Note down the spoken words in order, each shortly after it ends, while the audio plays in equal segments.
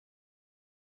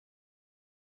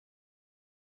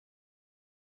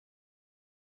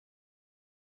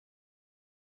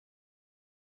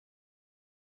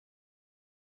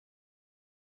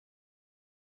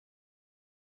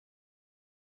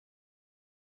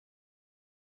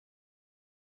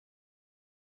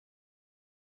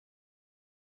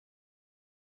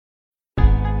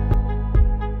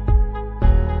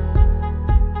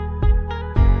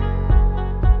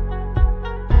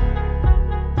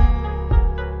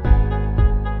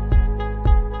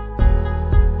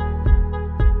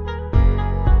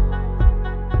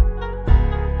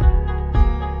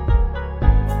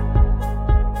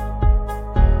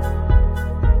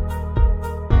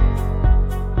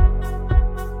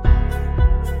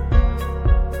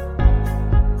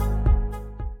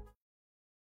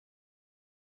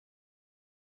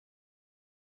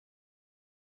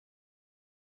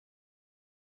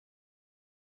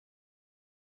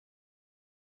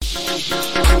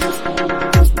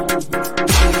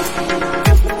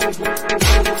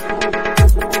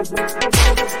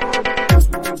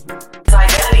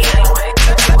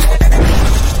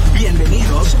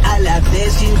Bienvenidos a la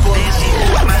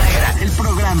Desinformadera, el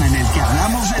programa en el que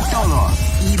hablamos de todo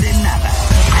y de nada.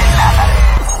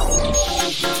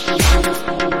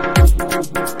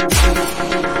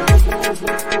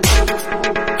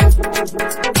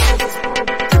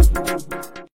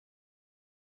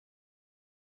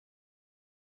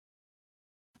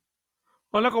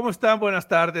 Hola, ¿cómo están? Buenas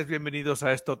tardes, bienvenidos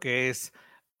a esto que es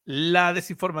La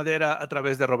Desinformadera a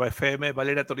través de @FM.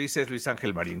 Valeria Torices, Luis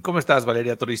Ángel Marín. ¿Cómo estás,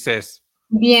 Valeria Torices?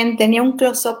 Bien, tenía un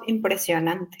close-up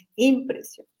impresionante,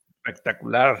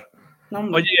 Espectacular. No,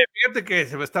 Oye, fíjate que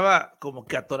se me estaba como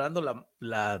que atorando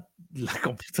la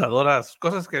computadora,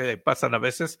 cosas que le pasan a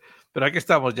veces, pero aquí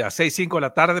estamos ya, 6:05 de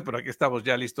la tarde, pero aquí estamos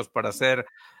ya listos para hacer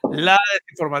La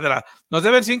Desinformadera. Nos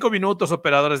deben 5 minutos,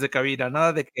 operadores de cabina,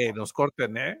 nada de que nos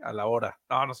corten a la hora.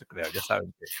 No se crean, ya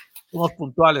saben que somos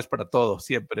puntuales para todo,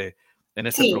 siempre en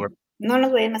este programa. No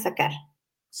nos vayan a sacar.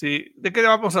 Sí, ¿de qué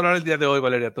vamos a hablar el día de hoy,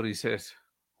 Valeria Torices?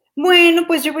 Bueno,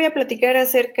 pues yo voy a platicar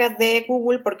acerca de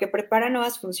Google porque prepara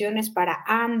nuevas funciones para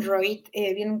Android,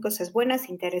 vienen cosas buenas,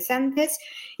 interesantes,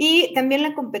 y también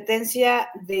la competencia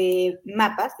de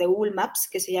mapas, de Google Maps,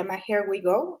 que se llama Here We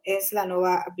Go, es la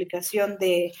nueva aplicación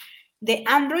de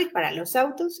Android para los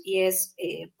autos y es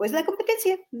pues la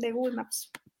competencia de Google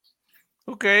Maps.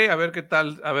 Ok, a ver qué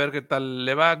tal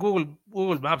le va.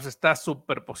 Google Maps está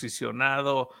súper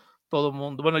posicionado, todo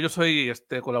mundo. Bueno, yo soy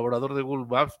colaborador de Google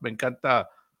Maps, me encanta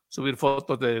subir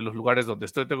fotos de los lugares donde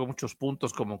estoy, tengo muchos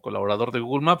puntos como colaborador de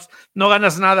Google Maps. No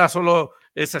ganas nada, solo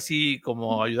es así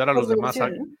como ayudar a los demás.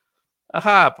 ¿No?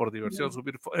 Ajá, por diversión,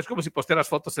 subir es como si postearas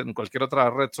fotos en cualquier otra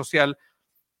red social,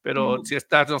 pero si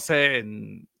estás, no sé,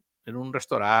 en un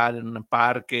restaurante, en un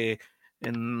parque,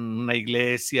 en una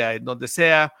iglesia, en donde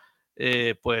sea,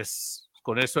 pues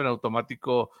con eso en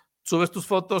automático subes tus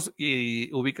fotos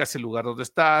y ubicas el lugar donde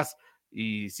estás,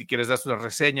 y si quieres das una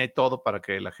reseña y todo para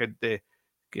que la gente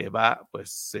que va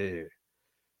pues se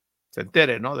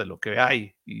entere, ¿no?, de lo que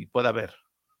hay y pueda ver.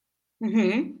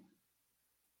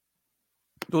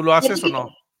 ¿Tú lo haces o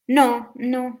no? No,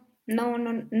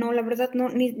 la verdad no,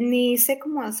 ni sé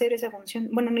cómo hacer esa función,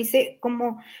 bueno, ni sé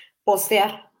cómo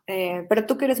postear, pero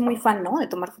tú que eres muy fan, ¿no?, de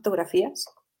tomar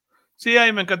fotografías. Sí, a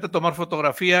mí me encanta tomar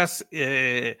fotografías.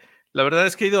 La verdad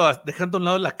es que he ido dejando a un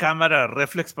lado la cámara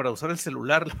reflex para usar el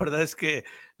celular. La verdad es que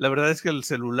el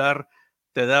celular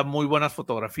te da muy buenas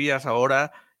fotografías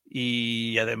ahora,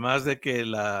 y además de que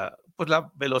la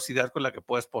velocidad con la que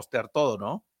puedes postear todo,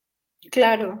 ¿no?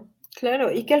 Claro,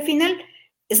 y que al final,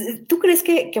 ¿tú crees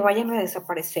que vayan a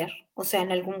desaparecer? O sea,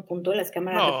 en algún punto las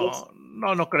cámaras reflex.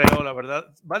 No creo, la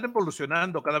verdad. Van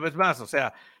evolucionando cada vez más. O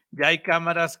sea, ya hay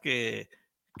cámaras que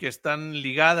están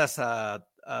ligadas a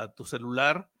tu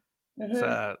celular. O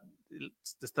sea,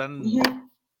 están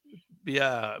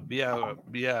vía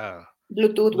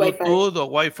Bluetooth, o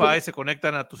Wi-Fi, se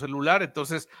conectan a tu celular.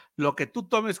 Entonces, lo que tú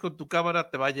tomes con tu cámara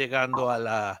te va llegando a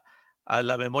la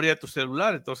memoria de tu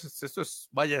celular. Entonces, eso es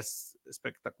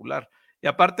espectacular. Y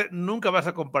aparte, nunca vas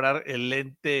a comparar el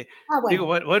lente. Bueno. Digo,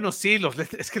 bueno, sí, los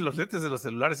lentes, es que los lentes de los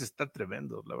celulares están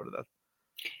tremendos, la verdad.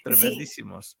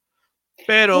 Tremendísimos. Sí.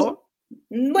 Pero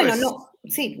bueno,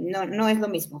 pues, no es lo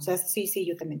mismo. O sea, sí,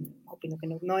 yo también opino que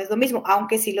no es lo mismo,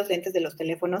 aunque sí los lentes de los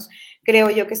teléfonos creo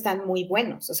yo que están muy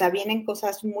buenos. O sea, vienen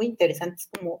cosas muy interesantes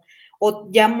o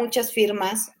ya muchas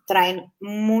firmas traen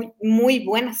muy, muy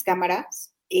buenas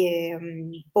cámaras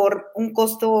por un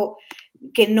costo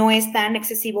que no es tan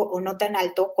excesivo o no tan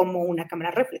alto como una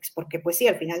cámara reflex, porque pues sí,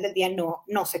 al final del día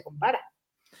no se compara.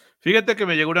 Fíjate que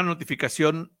me llegó una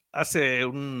notificación hace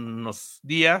unos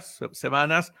días,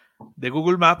 semanas, de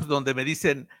Google Maps, donde me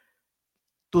dicen: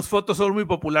 tus fotos son muy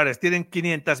populares, tienen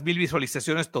 500,000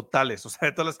 visualizaciones totales, o sea,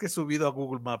 de todas las que he subido a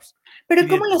Google Maps. ¿Pero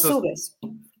cómo las subes?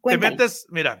 Cuéntame. Te metes,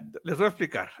 mira, les voy a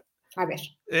explicar. A ver.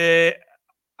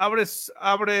 Abres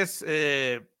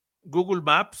Google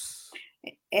Maps.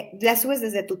 ¿Las subes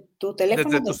desde tu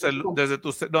teléfono? Desde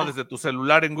tu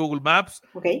celular en Google Maps.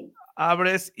 Ok.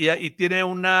 Abres y tiene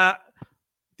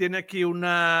aquí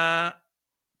una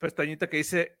pestañita que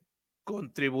dice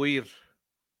contribuir.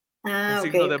 Un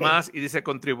signo de más y dice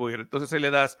contribuir. Entonces ahí le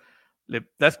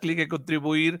das clic en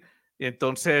contribuir y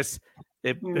entonces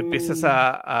empiezas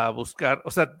a buscar.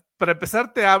 O sea, para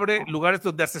empezar te abre lugares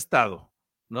donde has estado,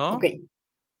 ¿no? Ok.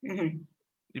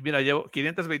 Y mira, llevo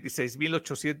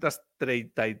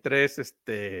 526,833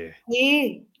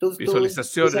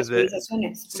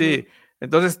 visualizaciones. Sí,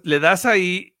 entonces le das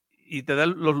ahí y te da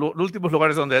los últimos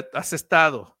lugares donde has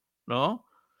estado, ¿no?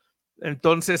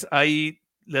 Entonces ahí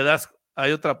le das,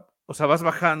 hay otra, o sea, vas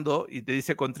bajando y te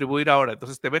dice contribuir ahora.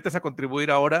 Entonces te metes a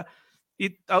contribuir ahora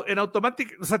y en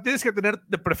automático, o sea, tienes que tener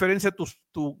de preferencia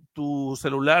tu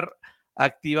celular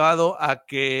activado a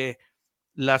que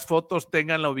las fotos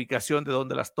tengan la ubicación de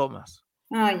donde las tomas.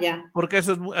 Ah, ya. Porque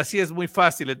eso así es muy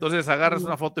fácil. Entonces agarras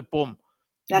una foto y ¡pum!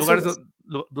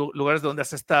 Lugares donde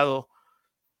has estado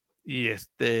y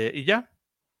ya,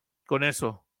 con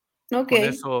eso. Okay. Con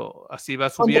eso así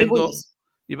vas subiendo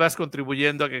y vas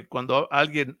contribuyendo a que cuando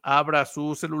alguien abra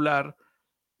su celular,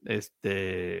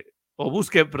 o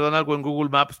busque, algo en Google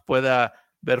Maps, pueda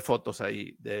ver fotos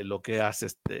ahí de lo que has,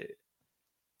 de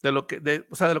lo que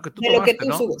tú tomaste,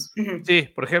 ¿no? Subes. Uh-huh. Sí,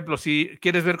 por ejemplo, si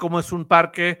quieres ver cómo es un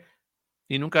parque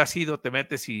y nunca has ido, te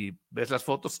metes y ves las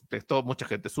fotos, mucha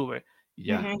gente sube y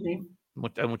ya.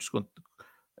 Uh-huh.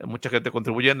 Hay mucha gente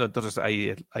contribuyendo, entonces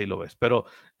ahí lo ves. Pero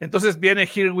entonces viene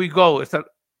Here We Go,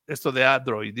 esto de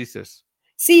Android, dices.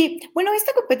 Sí, bueno,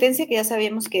 esta competencia que ya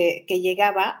sabíamos que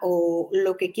llegaba, o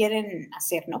lo que quieren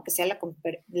hacer, ¿no? Que sea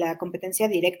la competencia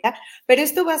directa, pero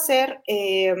esto va a ser,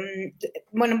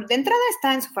 bueno, de entrada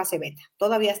está en su fase beta,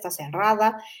 todavía está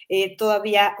cerrada,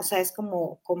 todavía, o sea, es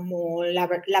como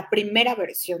la primera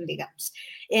versión, digamos.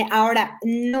 Ahora,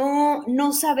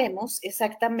 no sabemos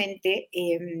exactamente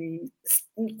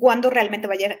cuándo realmente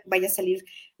vaya a salir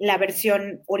la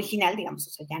versión original, digamos, o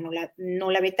sea, ya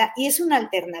no la beta, y es una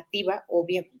alternativa,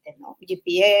 obviamente, ¿no?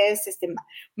 GPS,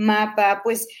 mapa,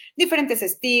 pues diferentes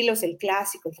estilos, el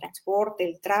clásico, el transporte,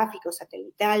 el tráfico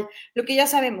satelital, lo que ya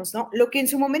sabemos, ¿no? Lo que en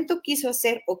su momento quiso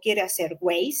hacer o quiere hacer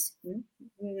Waze,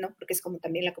 ¿no? Porque es como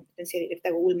también la competencia directa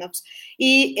de Google Maps,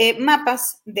 y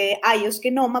mapas de iOS,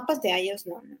 mapas de iOS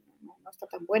no está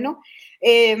tan bueno.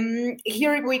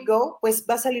 Here We Go, pues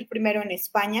va a salir primero en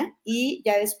España y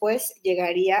ya después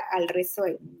llegaría al resto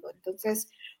del mundo. Entonces,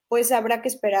 pues habrá que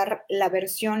esperar la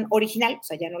versión original, o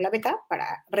sea, ya no la beta,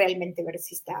 para realmente ver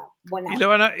si está buena.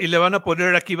 ¿Y le van a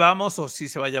poner Aquí Vamos o si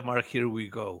se va a llamar Here We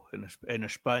Go en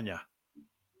España?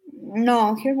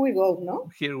 No, Here We Go, ¿no?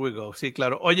 Here We Go, sí,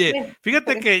 claro. Oye, sí,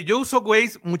 fíjate que yo uso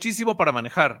Waze muchísimo para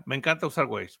manejar. Me encanta usar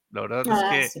Waze. La verdad es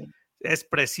que sí, es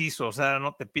preciso, o sea,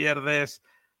 no te pierdes.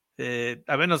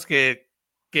 A menos que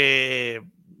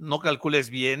no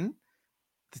calcules bien,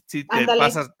 sí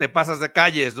te pasas de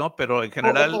calles, ¿no? Pero en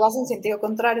general... O te vas en sentido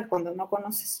contrario cuando no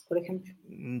conoces, por ejemplo.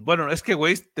 Bueno, es que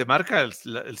Waze te marca el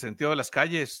sentido de las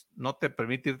calles, no te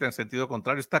permite irte en sentido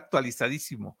contrario, está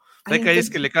actualizadísimo. Hay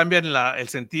calles que le cambian el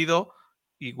sentido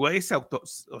y Waze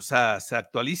se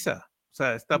actualiza, o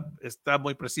sea, está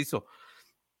muy preciso.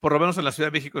 Por lo menos en la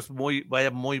Ciudad de México es muy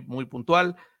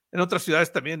puntual. En otras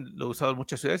ciudades también lo he usado en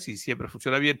muchas ciudades y siempre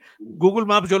funciona bien. Google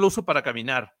Maps yo lo uso para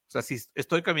caminar. O sea, si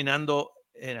estoy caminando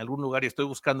en algún lugar y estoy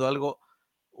buscando algo,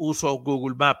 uso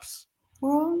Google Maps.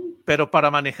 Pero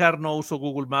para manejar no uso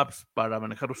Google Maps, para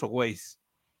manejar uso Waze.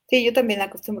 Sí, yo también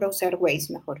acostumbro a usar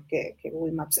Waze mejor que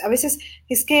Google Maps. A veces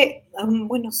es que,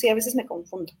 bueno, sí, a veces me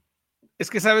confundo. Es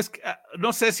que, ¿sabes?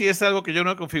 No sé si es algo que yo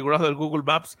no he configurado en Google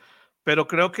Maps, pero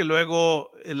creo que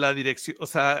luego la dirección, o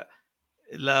sea,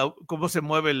 cómo se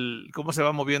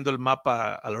va moviendo el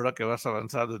mapa a la hora que vas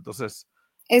avanzando, entonces...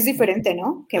 Es diferente,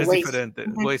 ¿no? Que es Waze. Diferente.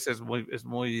 Uh-huh. Waze es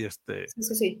muy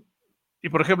Sí. Y,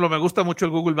 por ejemplo, me gusta mucho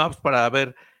el Google Maps para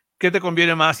ver qué te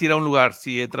conviene más ir a un lugar,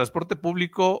 si en transporte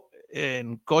público,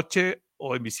 en coche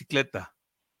o en bicicleta.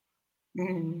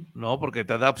 ¿No? Porque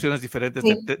te da opciones diferentes,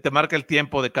 sí. te marca el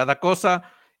tiempo de cada cosa,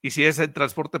 y si es en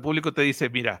transporte público te dice,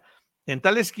 mira, en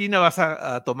tal esquina vas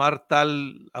a tomar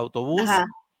tal autobús, ajá,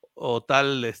 o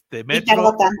tal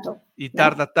metro, y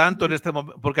tarda tanto en este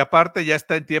momento, porque aparte ya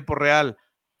está en tiempo real,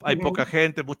 hay poca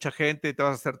gente, mucha gente, y te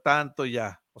vas a hacer tanto y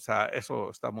ya, o sea, eso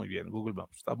está muy bien, Google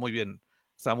Maps está muy bien,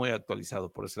 está muy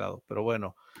actualizado por ese lado, pero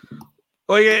bueno.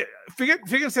 Oye,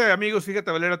 fíjense amigos,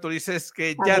 fíjate Valera, tú dices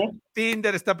que ya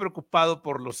Tinder está preocupado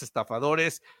por los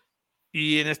estafadores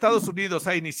y en Estados Unidos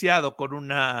ha iniciado con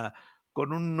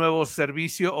un nuevo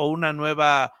servicio o una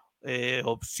nueva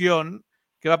opción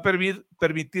que va a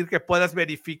permitir que puedas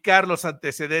verificar los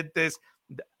antecedentes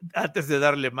antes de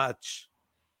darle match.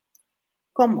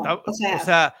 ¿Cómo? O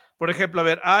sea, por ejemplo, a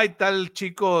ver, tal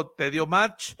chico te dio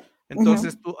match,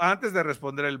 entonces tú antes de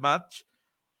responder el match,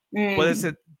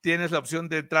 tienes la opción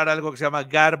de entrar a algo que se llama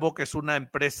Garbo, que es una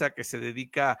empresa que se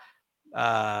dedica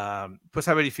a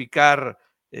verificar,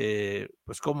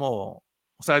 pues cómo,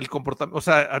 o sea, el comportamiento, o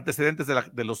sea, antecedentes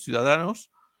de los ciudadanos.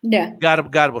 Yeah.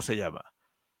 Garbo se llama.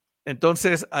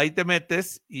 Entonces ahí te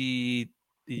metes y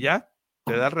ya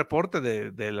te da el reporte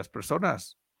de las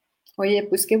personas. Oye,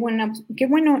 pues qué bueno,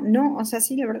 no, o sea,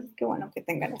 sí, la verdad, qué bueno que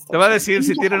tengan esta Te va a opción. decir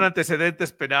si tienen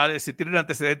antecedentes penales, si tienen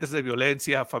antecedentes de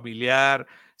violencia familiar,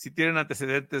 si tienen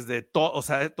antecedentes de todo, o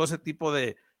sea, todo ese tipo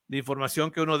de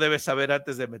información que uno debe saber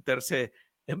antes de meterse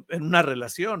en una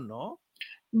relación, ¿no?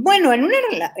 Bueno,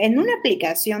 en una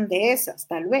aplicación de esas,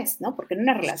 tal vez, ¿no? Porque en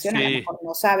una relación a lo Sí, mejor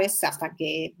no sabes hasta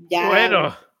que ya,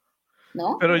 bueno,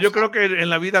 ¿no? pero O yo sea, creo que en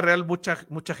la vida real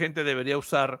mucha gente debería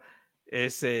usar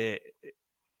ese,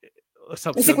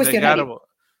 esa ese opción de cuestionario. Garbo.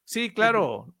 Sí, Ajá.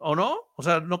 claro, ¿o no? O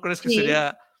sea, ¿no crees que Sí,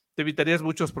 te evitarías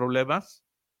muchos problemas?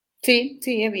 sí,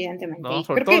 sí, evidentemente. ¿No? Y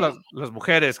Sobre creo todo que, las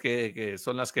mujeres que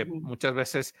son las que ujú, muchas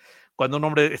veces cuando un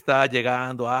hombre está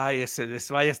llegando, ay,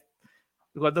 vaya,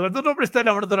 cuando un hombre está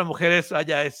enamorado de una mujer,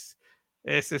 vaya,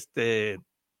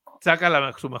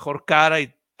 saca su mejor cara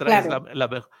y traes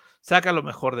claro. saca lo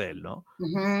mejor de él, ¿no?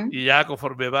 Ujú, Y ya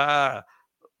conforme va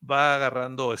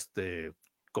agarrando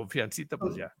confiancita,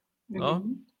 pues ya, ¿no?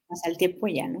 ujú. Hasta el tiempo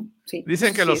ya, ¿no? Sí, Dicen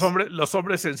eso que sí es. los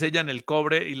hombres enseñan el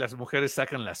cobre y las mujeres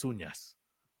sacan las uñas,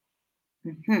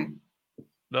 Ujú.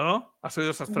 ¿no? ¿Has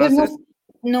oído esas Pues no, frases?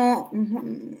 no,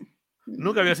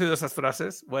 ¿Nunca habías oído esas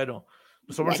frases? Bueno,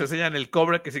 los hombres bueno, enseñan el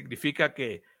cobre, que significa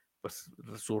que pues,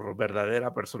 su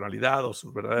verdadera personalidad o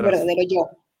verdadero yo.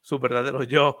 su verdadero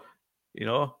yo,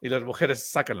 ¿no? Y las mujeres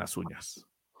sacan las uñas.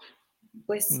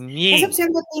 Pues ¡Ni! esa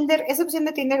opción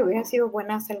de Tinder hubiera sido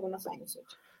buena hace algunos años.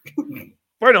 Oye.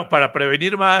 Bueno, para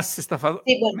prevenir Sí, bueno, más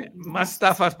no, sí, sí.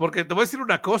 estafas, porque te voy a decir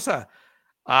una cosa,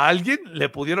 a alguien le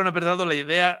pudieron haber dado la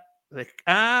idea de,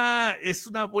 es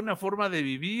una buena forma de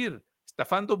vivir,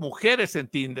 estafando mujeres en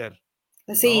Tinder,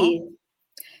 ¿no? Sí, sí,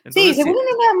 Entonces, seguro sí,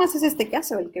 no nada más es este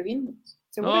caso el que vimos.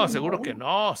 Seguro hay no, un montón.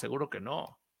 seguro que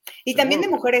no, Y también seguro de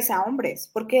que no. mujeres a hombres,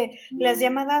 porque las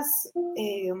llamadas,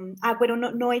 bueno,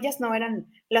 no, no, ellas no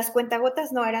eran, las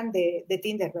cuentagotas no eran de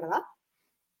Tinder, ¿verdad?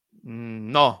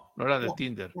 No, no era de No,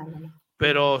 Tinder, no, no, no. Ujú,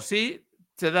 pero sí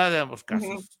se da de ambos ujú. casos,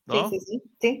 Sí, sí, ¿no? sí,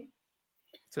 sí.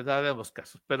 Se da de ambos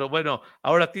casos. Pero bueno,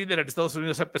 ahora Tinder en Estados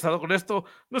Unidos ha empezado con esto.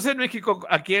 No sé en México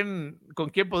con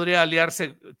quién podría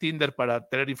aliarse Tinder para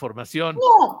tener información.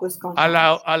 No, pues con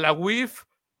nadie. A la WIF,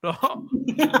 ¿no?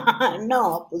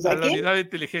 No, pues A ¿a la quién? Unidad de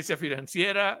Inteligencia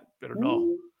Financiera, pero no.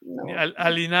 Ni No,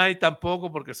 al INAI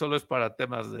tampoco, porque solo es para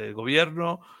temas de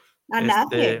gobierno. a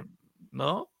nadie.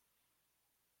 ¿No?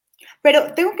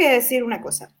 Pero tengo que decir una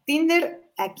cosa, Tinder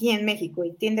aquí en México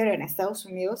y Tinder en Estados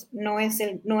Unidos no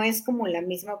es como la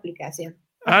misma aplicación.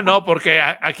 Ah, no, porque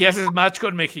aquí haces match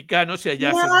con mexicanos y allá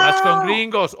haces match con No,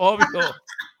 gringos, obvio.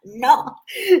 no,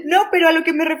 no, pero a lo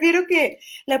que me refiero que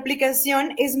la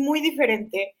aplicación es muy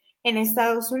diferente en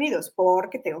Estados Unidos,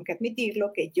 porque tengo que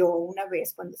admitirlo que yo una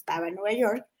vez cuando estaba en Nueva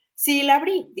York, sí la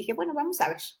abrí. Dije, bueno, vamos a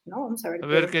ver, ¿no? Vamos a ver A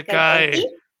ver qué qué hay por aquí.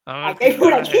 cae. A ver Acá hay qué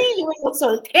por aquí, cae. yo vengo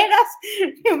solteras,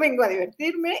 yo vengo a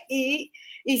divertirme y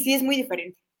sí es muy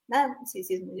diferente. Nada, sí,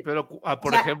 sí es muy diferente. Pero, O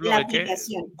por sea, ejemplo,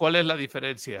 ¿cuál es la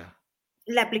diferencia?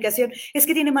 la aplicación, es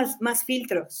que tiene más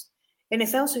filtros. En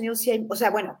Estados Unidos sí hay, o sea,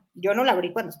 bueno, yo no la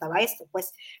abrí cuando estaba esto,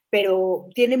 pues, pero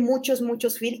tiene muchos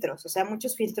filtros, o sea,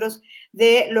 muchos filtros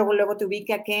de luego te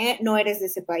ubica que no eres de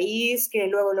ese país, que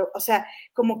o sea,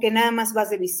 como que nada más vas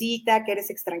de visita, que eres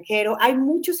extranjero. Hay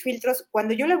muchos filtros.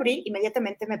 Cuando yo la abrí,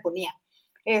 inmediatamente me ponía,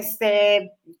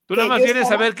 Tú nada que más yo vienes a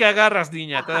estaba, ver qué agarras,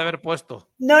 niña, te ha de ajá, haber puesto.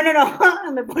 no,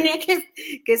 me ponía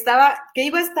que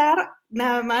iba a estar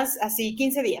nada más así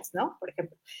 15 días, ¿no? Por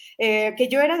ejemplo, que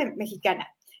yo era mexicana,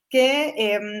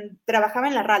 que trabajaba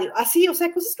en la radio, así, o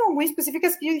sea, cosas como muy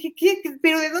específicas que yo dije,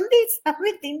 ¿pero de dónde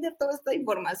sabe Tinder toda esta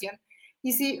información?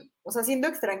 Y sí, o sea, siendo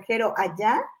extranjero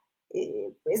allá,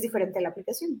 es diferente la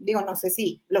aplicación. Digo, no sé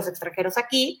si los extranjeros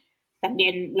aquí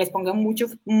también les pongan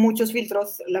muchos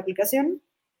filtros la aplicación.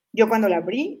 Yo cuando la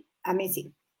abrí, a mí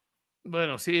sí.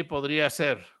 Bueno, sí, podría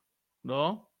ser,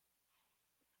 ¿no?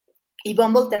 Y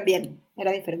Bumble también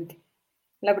era diferente.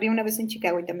 La abrí una vez en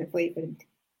Chicago y también fue diferente.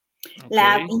 Ok.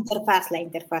 La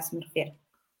interfaz me refiero.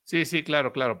 Sí, sí,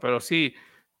 claro, claro. Pero sí,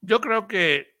 yo creo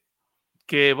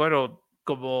bueno,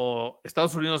 como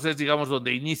Estados Unidos es, digamos,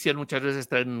 donde inician, muchas veces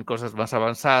están cosas más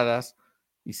avanzadas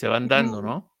y se van dando, Ujú.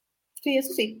 ¿no? Sí,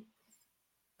 eso sí.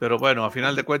 Pero bueno, a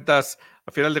final de cuentas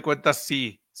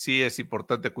sí, sí es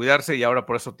importante cuidarse y ahora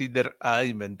por eso Tinder ha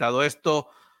inventado esto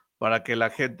para que la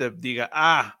gente diga,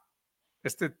 a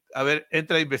ver,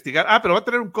 entra a investigar. Pero va a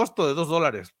tener un costo de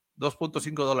 $2,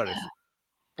 $2.5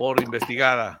 Por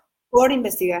investigar. por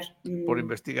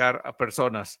investigar a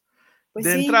personas. Pues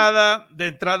sí. De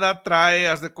entrada trae,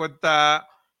 haz de cuenta,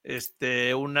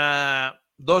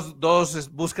 dos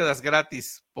búsquedas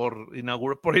gratis por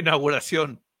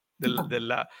inauguración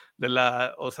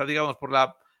o sea, digamos, por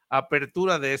la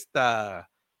apertura de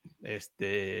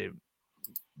este,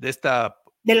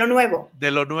 De lo nuevo.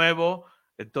 De lo nuevo.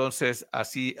 Entonces,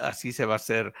 así se va a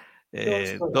hacer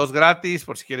 2 gratis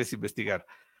por si quieres investigar.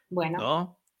 Bueno.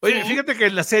 ¿No? Oye, sí. Fíjate que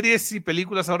en las series y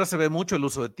películas ahora se ve mucho el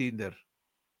uso de Tinder.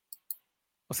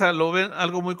 O sea, lo ven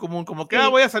algo muy común, como que,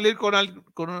 voy a salir con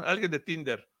alguien de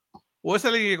Tinder. O es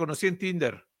alguien que conocí en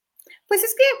Tinder. Pues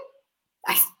es que...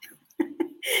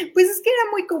 Pues es que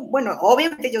era muy común. Bueno,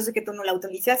 obviamente yo sé que tú no la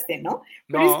utilizaste, ¿no?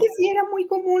 Pero es que sí era muy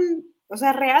común. O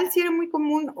sea, real sí era muy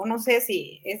común. O no sé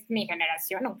si es mi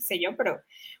generación o qué sé yo, pero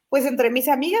pues entre mis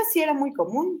amigas sí era muy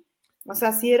común. O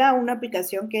sea, sí era una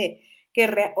aplicación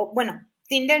bueno,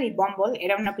 Tinder y Bumble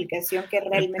era una aplicación que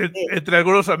realmente... Entre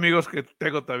algunos amigos que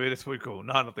tengo también es muy común.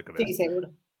 No te creas. Sí, seguro.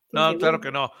 Sí, no, seguro. Claro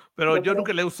que no. Pero yo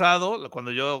nunca le he usado.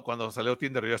 Cuando salió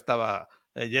Tinder yo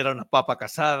ya era una papa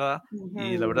casada.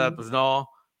 Y la verdad, pues no.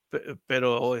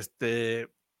 Pero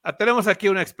tenemos aquí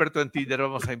un experto en Tinder,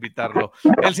 vamos a invitarlo.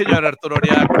 El señor Arturo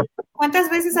Oriac. ¿Cuántas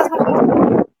veces has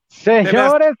bajado?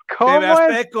 Señores, ¿cómo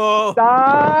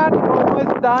están? ¿Cómo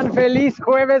están? Feliz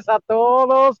jueves a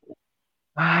todos.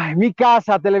 Ay, mi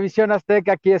casa, Televisión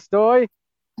Azteca, aquí estoy,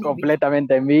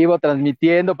 completamente en vivo,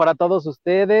 transmitiendo para todos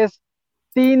ustedes.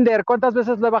 Tinder, ¿cuántas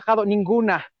veces lo he bajado?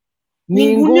 Ninguna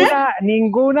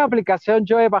aplicación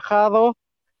yo he bajado.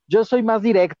 Yo soy más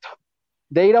directo,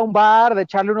 de ir a un bar, de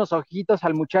echarle unos ojitos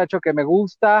al muchacho que me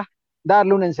gusta,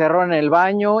 darle un encerrón en el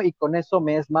baño y con eso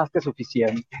me es más que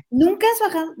suficiente. ¿Nunca has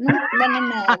bajado? No,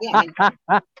 obviamente.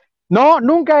 No,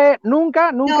 nunca,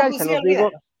 No, y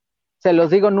se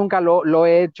los digo, nunca lo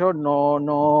he hecho, no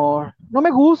me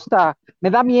gusta,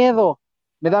 me da miedo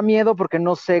porque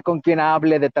no sé con quién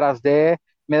hable detrás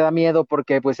me da miedo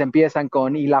porque pues empiezan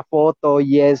con y la foto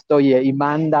y esto y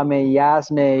mándame y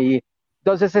hazme y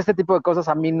entonces este tipo de cosas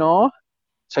a mí no.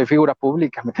 Soy figura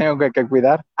pública, me tengo que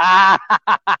cuidar. ¡Ah!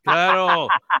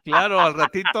 Claro, al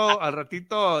ratito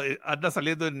anda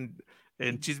saliendo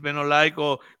en Chisme No Like,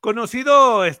 o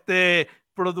conocido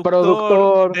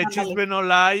productor de Chisme No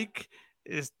Like,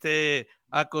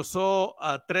 acosó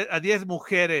a 10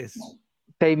 mujeres.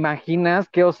 ¿Te imaginas?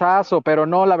 Qué osazo, pero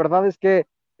no, la verdad es que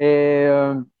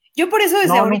yo por eso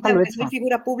desde ahorita que soy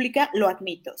figura pública lo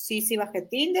admito. Sí bajé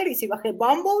Tinder y sí bajé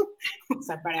Bumble, o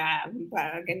sea, para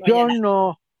que no haya nada.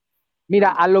 No.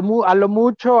 Mira, a lo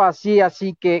mucho así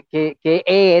que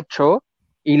he hecho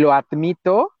y lo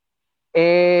admito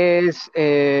es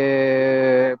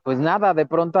pues nada, de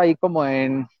pronto ahí como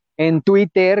en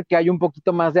Twitter que hay un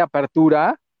poquito más de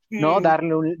apertura, ¿no?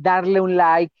 Darle un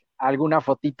like a alguna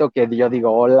fotito que yo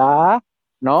digo hola,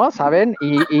 ¿no? ¿Saben?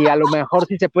 Y a lo mejor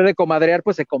si se puede comadrear,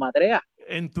 pues se comadrea.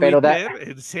 ¿En Twitter?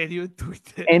 ¿En serio en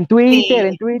Twitter? En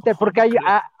Twitter, porque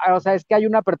es que hay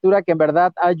una apertura que en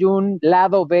verdad hay un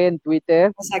lado B en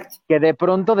Twitter. Exacto. Que de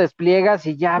pronto despliegas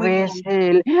y ya ves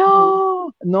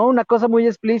no, una cosa muy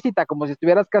explícita, como si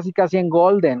estuvieras casi en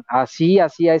Golden, así a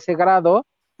ese grado,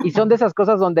 y son de esas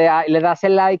cosas donde le das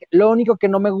el like. Lo único que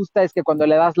no me gusta es que cuando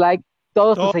le das like,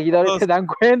 todos tus seguidores se dan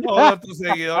cuenta. Todos tus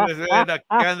seguidores ven a qué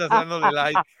andas dándole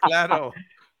like, claro.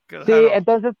 Sí,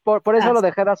 entonces por eso lo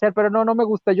dejé de hacer, pero no me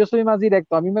gusta, yo soy más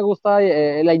directo, a mí me gusta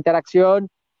la interacción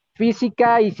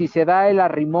física y si se da el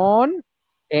arrimón,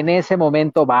 en ese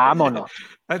momento vámonos.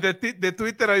 De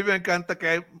Twitter a mí me encanta que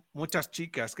hay muchas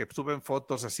chicas que suben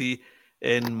fotos así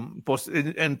en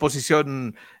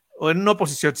posición, o en no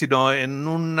posición, sino en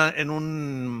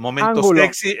un momento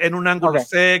sexy, en un ángulo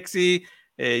sexy,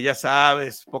 ya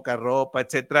sabes, poca ropa,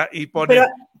 etcétera, y ponen...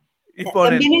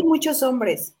 También hay muchos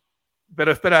hombres.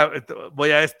 Pero espera,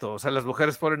 voy a esto, o sea, las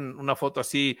mujeres ponen una foto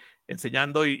así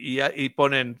enseñando y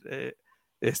ponen,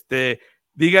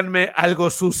 díganme algo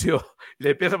sucio. Le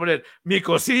empieza a poner, mi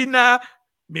cocina,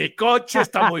 mi coche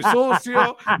está muy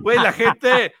sucio. Güey, la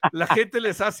gente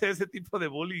les hace ese tipo de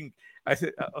bullying.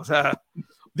 O sea,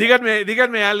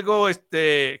 díganme algo,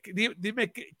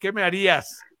 dime qué me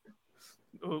harías.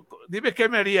 Dime qué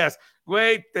me harías.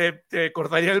 Güey, te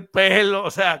cortaría el pelo,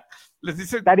 o sea... Les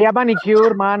dicen, Daría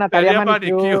manicure, mana, daría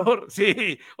manicure.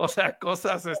 Sí, o sea,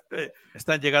 cosas,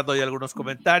 están llegando ahí algunos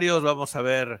comentarios, vamos a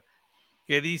ver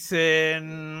qué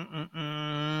dicen.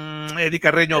 Eddie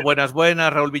Carreño, buenas,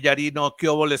 Raúl Villarino, qué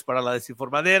óboles para la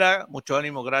desinformadera, mucho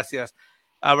ánimo, gracias.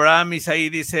 Abraham Isaí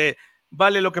dice,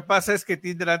 vale, lo que pasa es que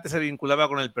Tinder antes se vinculaba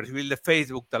con el perfil de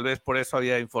Facebook, tal vez por eso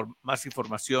había más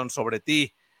información sobre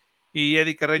ti. Y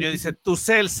Eddie Carreño dice,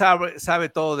 Tucel sabe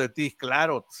todo de ti,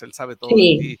 claro, Tucel sabe todo de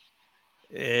ti.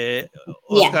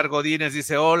 Oscar Godínez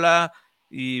dice hola,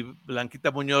 y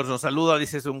Blanquita Muñoz nos saluda,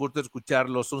 dice es un gusto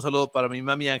escucharlos, un saludo para mi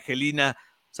mami Angelina,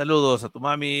 saludos a tu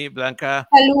mami Blanca,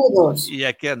 saludos, y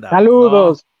aquí andamos,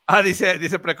 saludos, ¿no?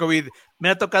 Dice Precovid, me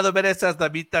ha tocado ver a esas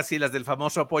damitas y las del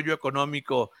famoso apoyo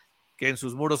económico que en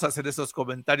sus muros hacen esos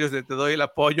comentarios de te doy el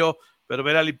apoyo, pero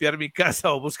ven a limpiar mi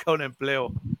casa o busca un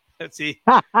empleo. Sí.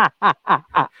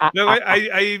 Luego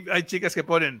hay chicas que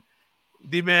ponen,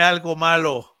 dime algo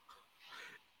malo.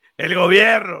 El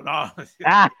gobierno, no.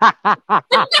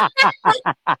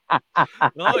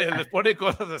 No, y les pone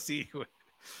cosas así, güey.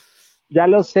 Ya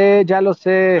lo sé.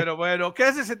 Pero bueno, ¿qué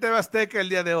haces en TV Azteca el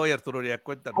día de hoy, Arturo Urias?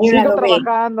 Cuéntanos.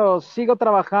 Sigo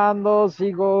trabajando,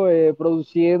 sigo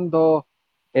produciendo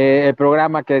el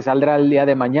programa que saldrá el día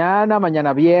de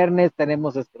mañana viernes.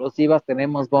 Tenemos explosivas,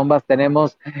 tenemos bombas,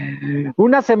 tenemos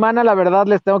una semana, la verdad,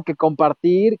 les tengo que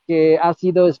compartir que ha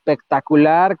sido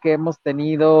espectacular, que hemos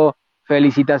tenido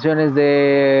felicitaciones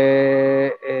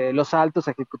de los altos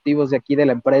ejecutivos de aquí de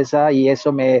la empresa y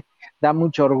eso me da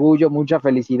mucho orgullo, mucha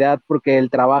felicidad porque el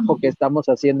trabajo que estamos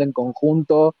haciendo en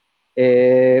conjunto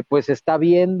pues se está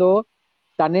viendo.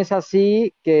 Tan es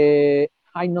así que,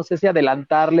 ay, no sé si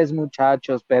adelantarles,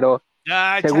 muchachos, pero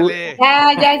ya, seguro.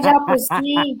 échale. Ya, pues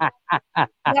sí.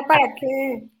 ¿Ya para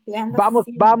qué?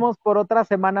 Vamos por otra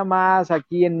semana más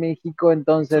aquí en México,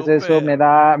 entonces Súper. eso me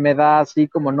da así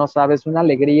como no sabes, una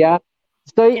alegría.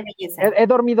 He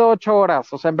dormido 8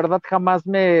 horas, o sea, en verdad jamás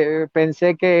me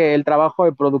pensé que el trabajo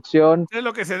de producción. Es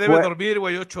lo que se debe dormir,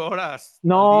 güey, 8 horas.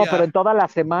 No, pero en toda la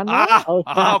semana.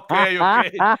 Ok.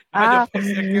 Yo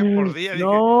pensé que por día.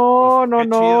 No, dije,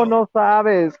 pues, no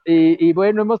sabes. Y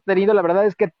bueno, hemos tenido, la verdad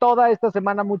es que toda esta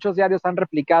semana muchos diarios han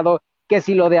replicado que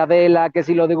si lo de Adela, que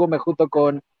si lo de Hugo Mejuto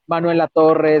con Manuela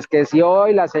Torres, que si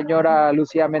hoy la señora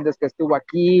Lucía Méndez que estuvo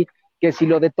aquí, que si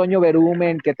lo de Toño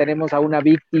Berumen, que tenemos a una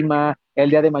víctima, el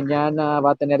día de mañana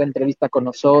va a tener entrevista con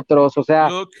nosotros, o sea.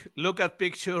 Look at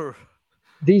picture.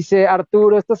 Dice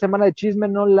Arturo, esta semana de chisme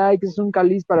no likes, es un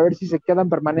caliz para ver si se quedan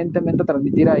permanentemente a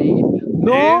transmitir ahí.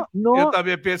 No. Yo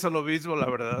también pienso lo mismo, la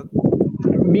verdad.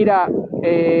 Mira,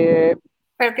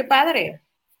 pero qué padre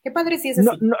si es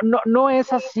así. No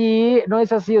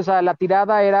es así, o sea, la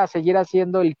tirada era seguir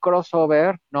haciendo el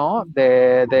crossover, ¿no?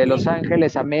 De Los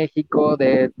Ángeles a México,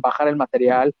 de bajar el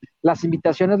material. Las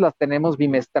invitaciones las tenemos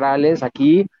bimestrales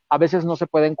aquí, a veces no se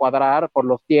pueden cuadrar por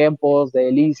los tiempos de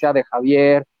Elisa, de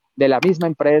Javier, de la misma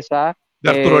empresa.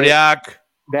 De Arturo Urias.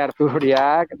 De Arturo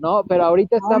Urias, no, pero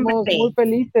ahorita estamos muy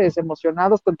felices,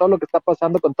 emocionados con todo lo que está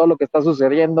pasando, con todo lo que está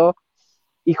sucediendo.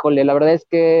 Híjole, la verdad es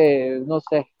que, no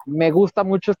sé, me gusta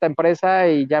mucho esta empresa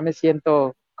y ya me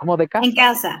siento como de casa. En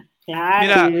casa,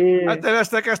 claro. Mira, TV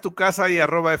Azteca es tu casa y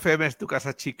 @FM es tu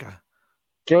casa chica.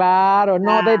 Claro,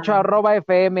 no, de hecho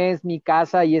 @FM es mi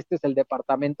casa y este es el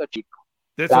departamento chico.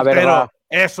 De soltero, verdad.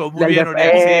 Eso, muy bien,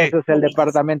 Urias. Ese es el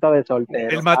departamento de soltero.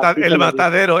 El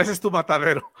matadero, ese es tu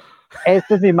matadero.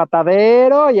 Este es mi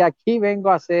matadero y aquí vengo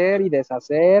a hacer y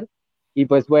deshacer y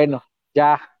pues bueno,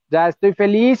 ya estoy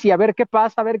feliz y a ver qué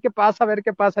pasa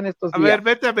en estos días. A ver,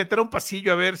 vete a meter un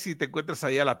pasillo a ver si te encuentras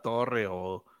ahí a la torre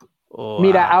o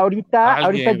mira, ahorita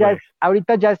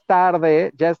ya es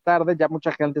tarde, ya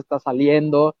mucha gente está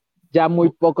saliendo, ya muy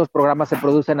pocos programas se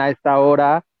producen a esta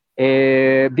hora.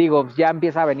 Digo, ya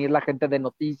empieza a venir la gente de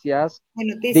noticias.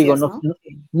 Digo,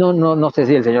 no sé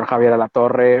si el señor Javier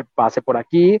Alatorre pase por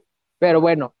aquí, pero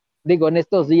bueno, digo, en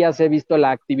estos días he visto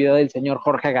la actividad del señor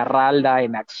Jorge Garralda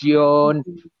en acción,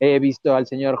 he visto al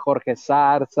señor Jorge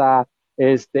Zarza,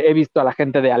 he visto a la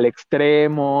gente de Al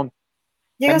Extremo.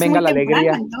 Venga la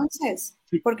alegría. Entonces,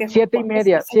 porque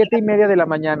 7:30 de la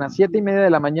mañana, 7:30 de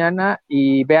la mañana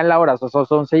y vean la hora,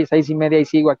 son 6:30 y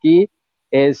sigo aquí,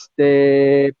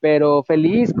 pero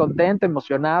feliz, contento,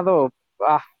 emocionado.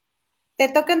 Te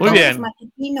tocan todos los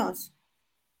matutinos.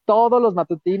 Todos los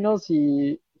matutinos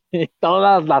y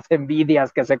todas las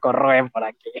envidias que se corroen por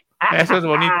aquí. Eso es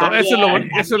bonito, eso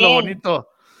es lo bonito.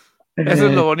 Eso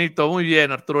es lo bonito, muy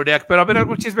bien, Arturo Urias. Pero a ver,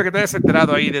 algún chisme que te hayas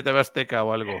enterado ahí de TV Azteca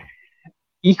o algo.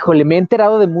 Híjole, me he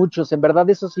enterado de muchos, en verdad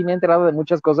eso sí me he enterado de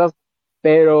muchas cosas,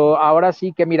 pero ahora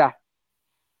sí que mira,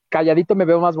 calladito me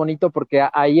veo más bonito porque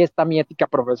ahí está mi ética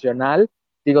profesional.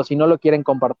 Digo, si no lo quieren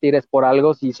compartir es por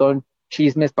algo, si son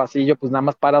chismes pasillo, pues nada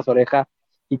más paras oreja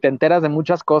y te enteras de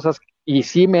muchas cosas. Y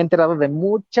sí me he enterado de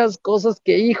muchas cosas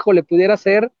que, híjole, pudiera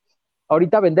ser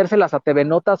ahorita vendérselas a TV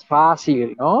Notas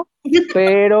fácil, ¿no?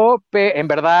 Pero, en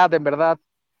verdad,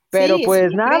 pero sí,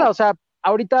 pues sí, nada, o sea,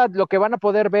 ahorita lo que van a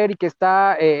poder ver y que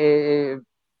está en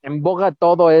boga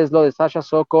todo es lo de Sasha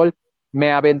Sokol.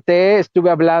 Me aventé,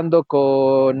 estuve hablando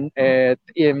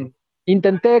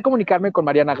intenté comunicarme con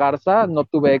Mariana Garza, no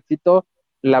tuve éxito,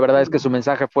 la verdad es que su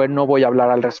mensaje fue no voy a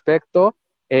hablar al respecto.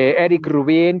 Eric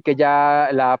Rubin, que ya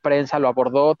la prensa lo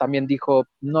abordó, también dijo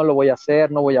no lo voy a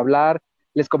hacer, no voy a hablar.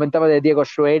 Les comentaba de Diego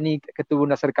Schwenig, que tuve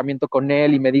un acercamiento con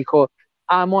él y me dijo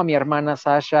amo a mi hermana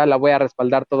Sasha, la voy a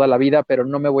respaldar toda la vida, pero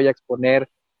no me voy a exponer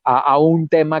a un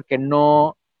tema que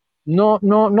no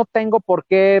tengo por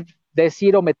qué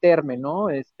decir o meterme, ¿no?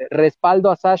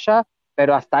 Respaldo a Sasha,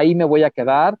 pero hasta ahí me voy a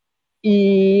quedar.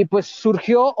 Y pues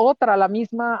surgió otra, a la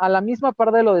misma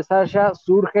par de lo de Sasha,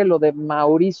 surge lo de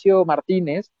Mauricio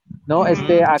Martínez, ¿no?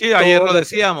 Sí, ayer lo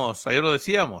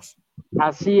decíamos.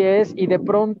 Así es, y de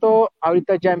pronto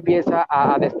ahorita ya empieza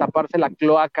a destaparse la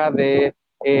cloaca de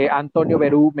Antonio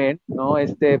Berumen, ¿no?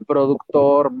 Este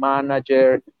productor,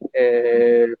 manager,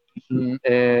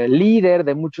 líder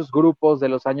de muchos grupos de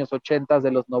los años 80,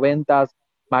 de los 90,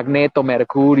 Magneto,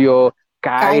 Mercurio,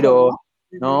 Cairo,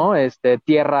 ¿no?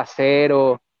 Tierra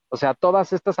Cero, o sea,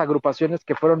 todas estas agrupaciones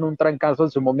que fueron un trancazo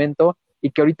en su momento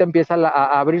y que ahorita empieza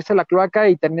a abrirse la cloaca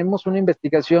y tenemos una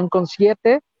investigación con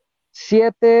siete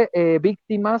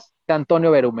víctimas de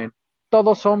Antonio Berumen.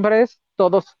 Todos hombres,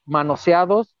 todos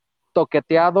manoseados,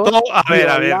 toqueteados. A ver.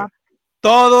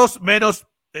 Todos menos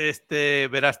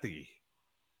Verástegui.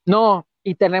 No,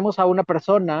 y tenemos a una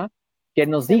persona que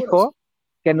nos dijo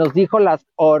las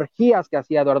orgías que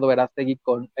hacía Eduardo Verástegui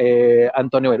con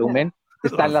Antonio Berumen.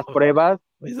 Están las pruebas.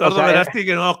 Eduardo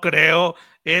Verástegui no creo.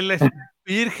 Él es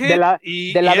virgen de la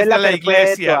vela la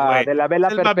iglesia, güey. De la vela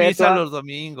perpetua. Misa los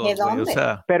domingos, güey, o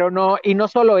sea. Pero no, y no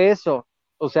solo eso,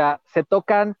 o sea, se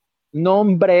tocan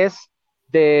nombres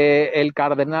del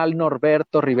cardenal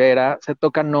Norberto Rivera, se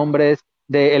tocan nombres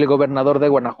del gobernador de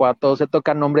Guanajuato, se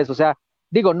tocan nombres, o sea,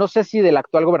 digo, no sé si del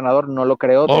actual gobernador, no lo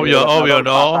creo. Obvio,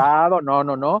 no. Pasado,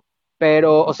 no,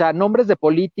 pero, o sea, nombres de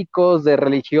políticos, de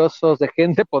religiosos, de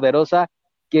gente poderosa,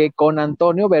 que con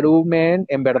Antonio Berumen,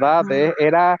 en verdad,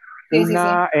 era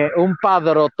un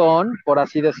padrotón, por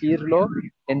así decirlo,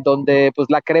 en donde pues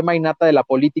la crema innata de la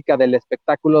política, del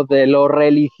espectáculo, de lo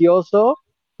religioso,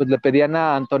 pues le pedían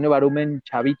a Antonio Berumen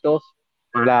chavitos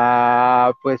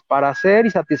pues para hacer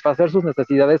y satisfacer sus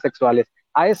necesidades sexuales.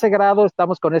 A ese grado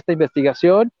estamos con esta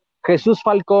investigación. Jesús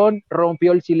Falcón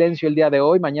rompió el silencio el día de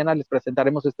hoy, mañana les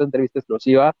presentaremos esta entrevista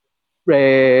exclusiva.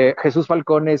 Jesús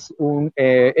Falcón es un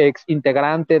ex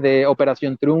integrante de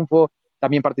Operación Triunfo,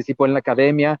 también participó en la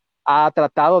academia, ha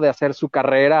tratado de hacer su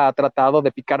carrera, ha tratado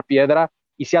de picar piedra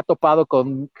y se ha topado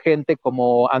con gente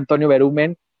como Antonio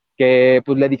Berumen, que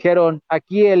pues le dijeron,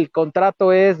 aquí el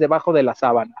contrato es debajo de las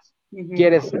sábanas,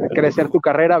 quieres crecer tu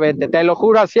carrera, vente, te lo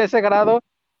juro, así a ese grado,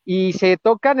 y se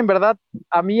tocan, en verdad,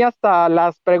 a mí hasta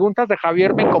las preguntas de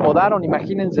Javier me incomodaron,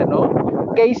 imagínense,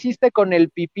 ¿no? ¿Qué hiciste con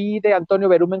el pipí de Antonio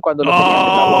Berumen cuando lo tenías en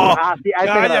la boca? Sí, a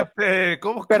ese cállate,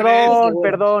 ¿cómo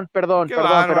perdón, pero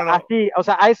así, o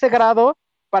sea, a ese grado,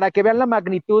 para que vean la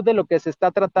magnitud de lo que se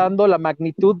está tratando, la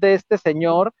magnitud de este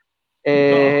señor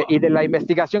y de la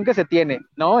investigación que se tiene,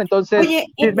 ¿no? Entonces, oye,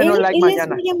 él es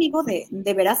muy amigo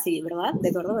de Verástegui, ¿verdad? De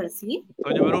Eduardo Verástegui.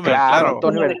 Antonio Berumen, claro.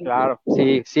 Antonio Berumen, claro.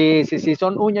 Sí,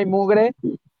 son uña y mugre,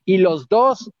 y los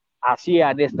dos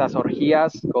hacían estas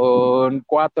orgías con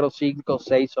 4, 5,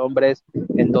 6 hombres,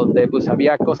 en donde pues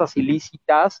había cosas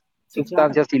ilícitas,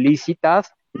 sustancias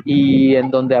ilícitas, y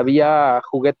en donde había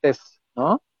juguetes,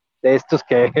 ¿no? De estos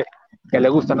que le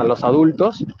gustan a los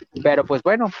adultos, pero pues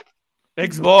bueno.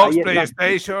 Xbox,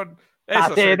 PlayStation,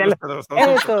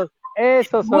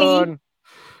 esos son.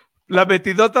 La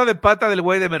metidota de pata del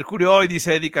güey de Mercurio hoy,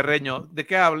 dice Eddie Carreño. ¿De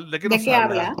qué habla? ¿De qué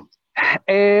habla?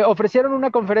 Ofrecieron una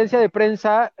conferencia de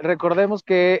prensa, recordemos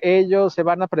que ellos se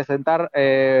van a presentar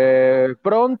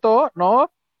pronto,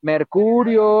 ¿no?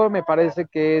 Mercurio, me parece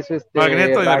que es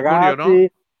Magneto y Mercurio,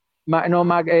 ¿no?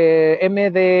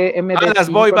 MD. Las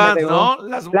boy bands, ¿no?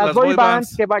 Las boy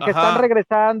bands que están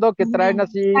regresando, que traen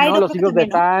así, ¿no? Los hijos de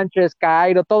Sánchez,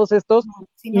 Cairo, todos estos,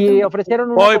 y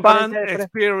ofrecieron una Boy Band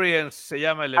Experience se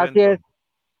llama el evento. Así es.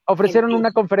 Ofrecieron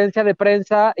una conferencia de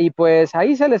prensa y pues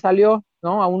ahí se le salió,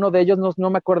 ¿no? A uno de ellos, no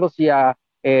me acuerdo si a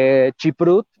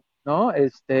Chiprut, ¿no?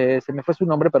 Se me fue su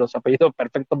nombre, pero su apellido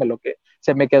perfecto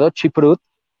se me quedó, Chiprut,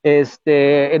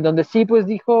 en donde sí, pues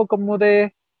dijo como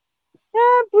de,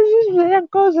 pues vean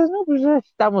cosas, ¿no? Pues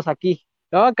estamos aquí,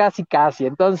 ¿no? Casi.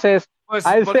 Entonces, pues,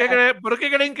 ¿por qué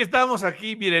creen que estamos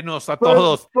aquí? Mírenos a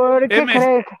todos. ¿Por qué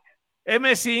creen?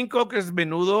 M5, que es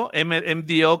menudo,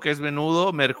 MDO, que es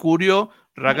menudo, Mercurio,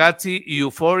 Ragazzi y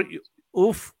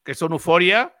que son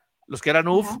Euforia, los que eran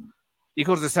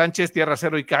hijos de Sánchez, Tierra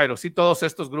Cero y Cairo. Sí, todos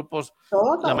estos grupos,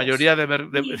 la mayoría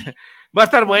va a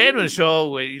estar bueno el show,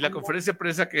 güey. Y la conferencia de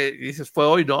prensa que dices fue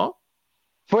hoy, ¿no?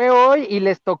 Fue hoy y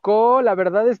les tocó, la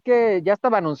verdad es que ya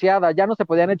estaba anunciada, ya no se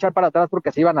podían echar para atrás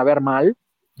porque se iban a ver mal,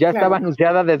 ya estaba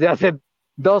anunciada desde hace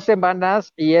 2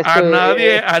 semanas y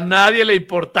a nadie le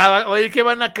importaba, oye, ¿qué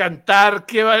van a cantar?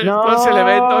 ¿Cuál es el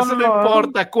evento? Eso no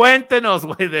importa, cuéntenos,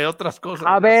 güey, de otras cosas.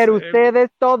 A ver, ustedes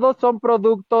todos son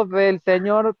productos del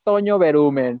señor Toño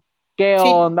Berumen, ¿qué Sí,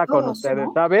 onda con todos, ustedes?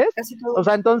 ¿no? ¿Sabes? Casi O sea, todos.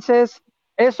 entonces,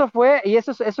 eso fue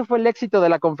el éxito de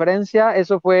la conferencia,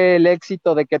 eso fue el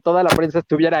éxito de que toda la prensa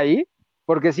estuviera ahí,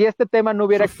 porque si este tema no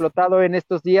hubiera explotado en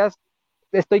estos días,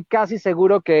 estoy casi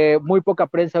seguro que muy poca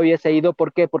prensa hubiese ido.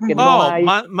 ¿Por qué? Porque no No, hay.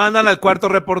 mandan al cuarto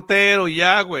reportero y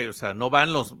ya, güey. O sea, no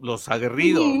van los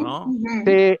aguerridos, Ujú, ¿no? ujú.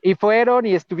 Sí, y fueron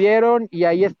y estuvieron, y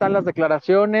ahí están las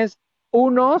declaraciones.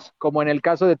 Unos, como en el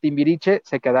caso de Timbiriche,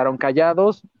 se quedaron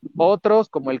callados. Otros,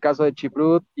 como el caso de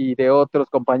Chibrut y de otros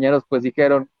compañeros, pues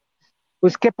dijeron,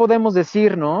 pues, ¿qué podemos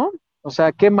decir, no? O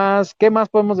sea, qué más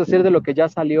podemos decir de lo que ya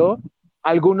salió?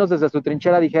 Algunos desde su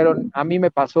trinchera dijeron, a mí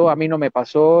me pasó, a mí no me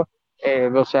pasó,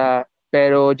 o sea,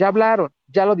 pero ya hablaron,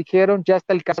 ya lo dijeron, ya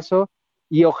está el caso,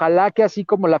 y ojalá que así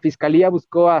como la fiscalía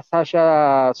buscó a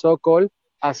Sasha Sokol,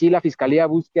 así la fiscalía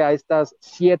busque a estas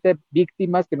 7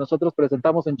 víctimas que nosotros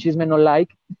presentamos en Chisme No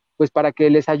Like, pues para que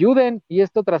les ayuden y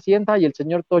esto trascienda y el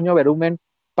señor Toño Berumen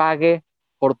pague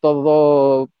por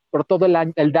todo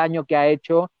el daño que ha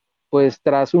hecho, pues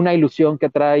tras una ilusión que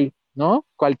trae, ¿no?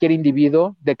 Cualquier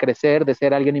individuo de crecer, de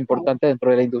ser alguien importante dentro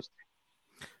de la industria.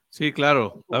 Sí,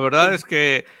 claro. La verdad es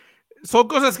que son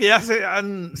cosas que ya se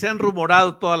han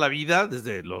rumorado toda la vida,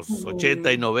 desde los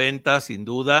 80 y 90, sin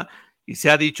duda, y se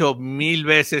ha dicho 1000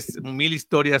 veces, 1000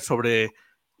 historias sobre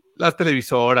las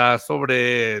televisoras,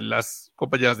 sobre las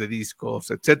compañías de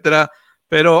discos, etcétera,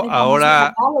 pero El famoso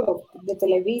catálogo de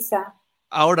Televisa,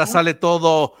 ahora ¿no? sale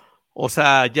todo, o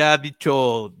sea, ya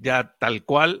dicho, ya tal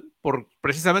cual,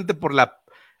 precisamente por la,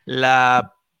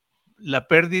 la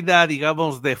pérdida,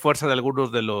 digamos, de fuerza de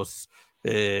algunos de los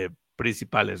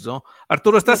principales, ¿no?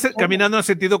 Arturo, estás caminando en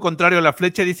sentido contrario a la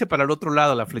flecha, dice para el otro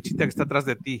lado, la flechita que está atrás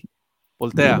de ti.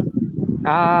 Voltea.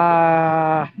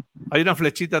 Ah, Hay una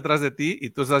flechita atrás de ti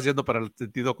y tú estás yendo para el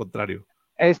sentido contrario.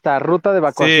 esta ruta de Sí,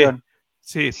 evacuación.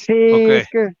 sí, Sí, ok. es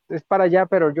que es para allá,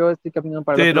 pero yo estoy caminando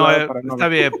para el Sí, otro no, lado para no está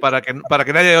ver. bien, para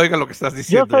que nadie oiga lo que estás Yo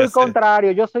diciendo, ya soy sé.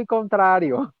 contrario, yo soy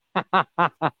contrario.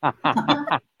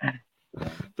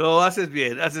 No, haces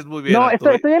bien, haces muy bien, No,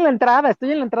 Arturo. estoy en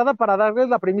la entrada para darles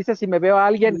la primicia si me veo a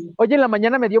alguien. Hoy en la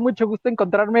mañana me dio mucho gusto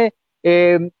encontrarme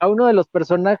a uno de los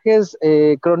personajes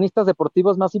cronistas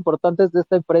deportivos más importantes de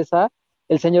esta empresa,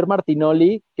 el señor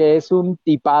Martinoli, que es un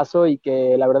tipazo y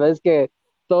que la verdad es que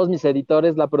todos mis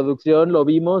editores, la producción, lo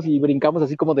vimos y brincamos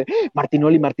así como de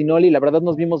Martinoli, Martinoli, la verdad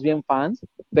nos vimos bien fans,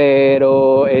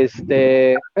 pero Lo pues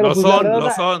la son, verdad lo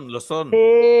son, lo son.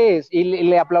 sí, y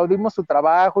le aplaudimos su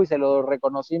trabajo y se lo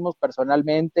reconocimos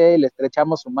personalmente, le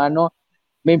estrechamos su mano.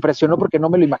 Me impresionó porque no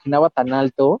me lo imaginaba tan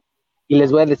alto. Y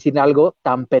les voy a decir algo,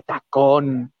 tan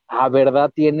petacón. A verdad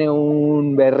tiene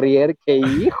un berrier que,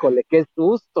 híjole, qué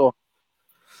susto.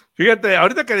 Fíjate,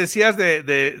 ahorita que decías de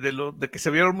que se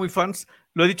vieron muy fans,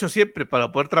 lo he dicho siempre, para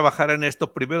poder trabajar en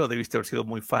esto, primero debiste haber sido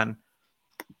muy fan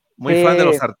de Sí,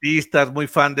 los artistas, muy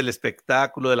fan del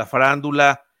espectáculo, de la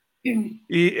farándula.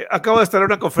 Y acabo de estar en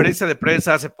una conferencia de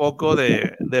prensa hace poco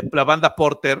de la banda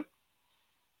Porter,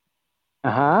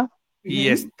 ajá. y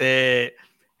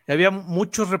había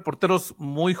muchos reporteros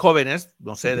muy jóvenes,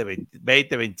 no sé, de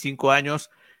 20, 25 años,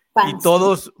 y Fans, ¿no?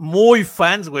 todos muy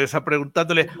fans, güey, o sea,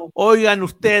 preguntándole, oigan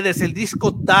ustedes, el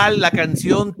disco tal, la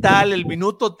canción tal, el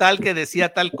minuto tal que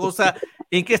decía tal cosa,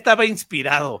 ¿en qué estaba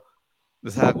inspirado? O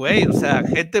sea, güey, o sea,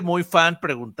 gente muy fan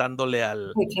preguntándole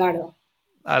Sí, claro.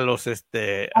 a los,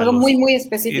 Algo muy, muy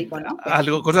específico, ¿no?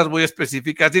 algo, cosas muy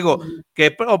específicas, digo,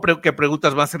 que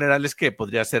preguntas más generales que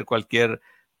podría ser cualquier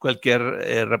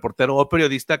reportero o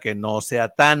periodista que no sea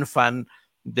tan fan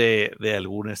de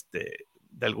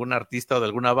algún artista o de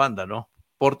alguna banda, ¿no?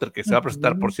 Porter, que se va a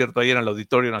presentar, por cierto, ahí en el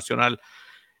Auditorio Nacional.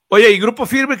 Oye, y Grupo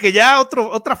Firme, que ya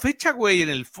otra fecha, güey, en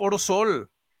el Foro Sol.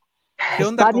 ¿Qué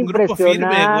onda Están con Grupo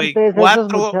Firme, güey?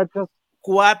 impresionantes esos muchachos.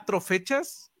 ¿4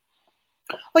 fechas?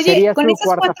 Oye, Sería con su esas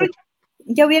cuarta 4, fecha.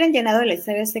 ¿ya hubieran llenado el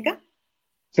Estadio Azteca?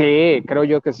 Sí, creo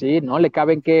yo que sí, ¿no? Le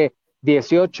caben que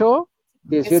 18,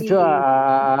 Que sí. 18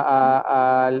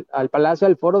 al Palacio,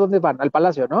 al Foro, ¿dónde van? Al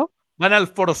Palacio, ¿no? Van al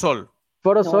Foro Sol.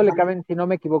 Foro No, Sol le caben, si no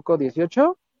me equivoco,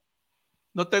 18.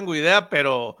 No tengo idea,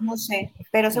 pero no sé,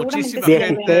 pero seguramente muchísima sí debe.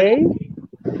 gente. 16.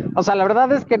 O sea, la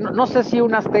verdad es que no sé si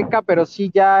un Azteca, pero sí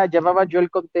ya llevaba yo el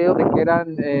conteo de que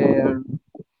eran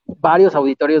varios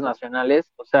auditorios nacionales.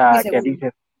 O Muy sea, que seguro.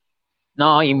 dices,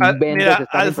 no, Mira, inventes,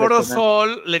 están al Foro impresionantes.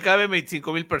 Sol le caben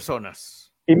 25,000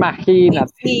 personas.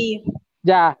 Imagínate. Sí,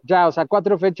 Ya, o sea,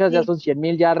 4 fechas ya sí. son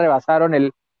 100,000, ya rebasaron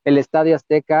el Estadio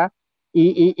Azteca. Se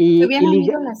Y hubieran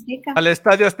ido a la Azteca. Al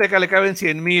Estadio Azteca le caben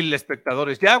 100,000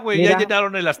 espectadores. Ya, güey, ya mira,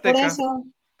 llenaron el Por Azteca. eso, o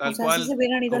Tal sea, sí se cual,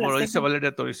 hubieran ido a la como lo dice Azteca.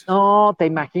 Valeria Toriz. no, te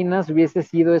imaginas, hubiese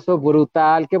sido eso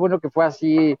brutal. Qué bueno que fue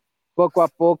así poco a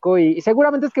poco, y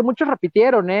seguramente es que muchos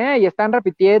repitieron, y están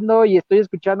repitiendo, y estoy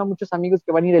escuchando a muchos amigos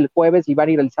que van a ir el jueves y van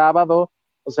a ir el sábado,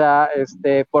 o sea,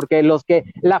 porque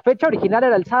la fecha original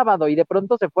era el sábado, y de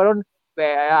pronto se fueron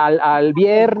al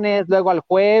viernes, luego al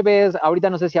jueves, ahorita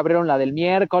no sé si abrieron la del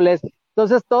miércoles,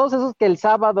 entonces todos esos que el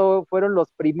sábado fueron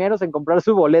los primeros en comprar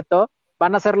su boleto,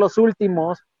 van a ser los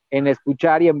últimos en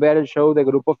escuchar y en ver el show de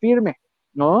Grupo Firme,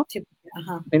 ¿no? Sí,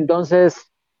 ajá.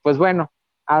 Entonces, pues bueno,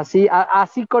 así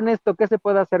con esto, ¿qué se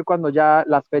puede hacer cuando ya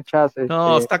las fechas?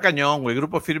 No, está cañón, güey.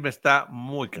 Grupo Firme está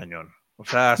muy cañón. O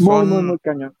sea, Muy, muy, son muy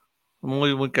cañón.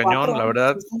 muy, muy cañón, la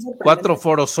verdad. Están sorprendentes. 4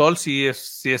 Foro Sol sí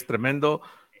es tremendo.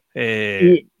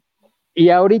 Y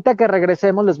ahorita que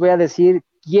regresemos les voy a decir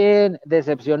quién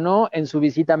decepcionó en su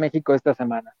visita a México esta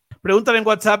semana. Pregúntale en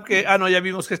WhatsApp no, ya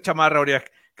vimos que es chamarra, Oriak,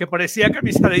 que parecía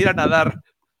camisa de ir a nadar.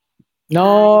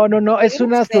 No, es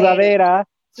una sudadera.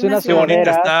 Es una Qué bonita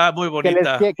sudadera. está, muy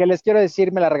bonita. Que les quiero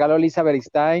decir, me la regaló Lisa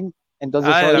Beristain.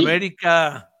 Entonces de hoy,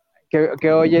 América.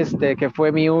 Que hoy que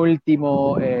fue mi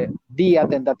último día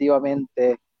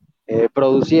tentativamente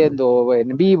produciendo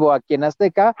en vivo aquí en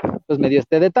Azteca, pues me dio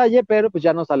este detalle, pero pues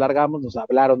ya nos alargamos, nos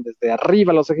hablaron desde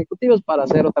arriba los ejecutivos para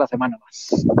hacer otra semana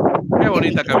más. Qué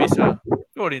bonita camisa,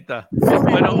 qué bonita.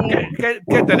 Bueno,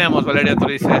 ¿qué tenemos, Valeria, tú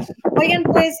dices? Oigan,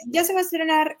 pues ya se va a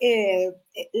estrenar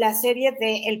la serie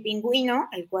de El Pingüino,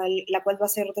 la cual va a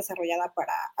ser desarrollada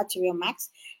para HBO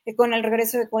Max, con el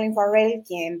regreso de Colin Farrell,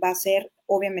 quien va a ser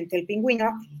obviamente el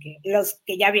Pingüino. Los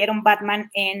que ya vieron Batman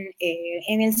en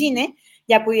el cine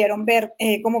ya pudieron ver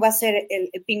cómo va a ser el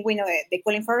Pingüino de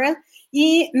Colin Farrell,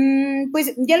 y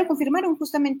pues ya lo confirmaron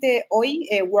justamente hoy.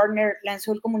 Warner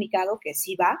lanzó el comunicado que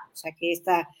sí va, o sea que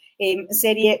esta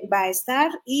serie va a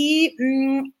estar, y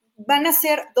van a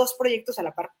ser 2 proyectos a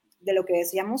la par de lo que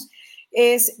decíamos.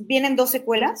 Vienen 2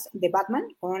 secuelas de Batman,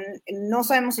 no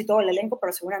sabemos si todo el elenco,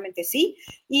 pero seguramente sí,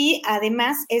 y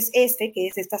además es que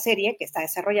es esta serie que está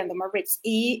desarrollando Mauricio,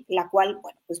 y la cual,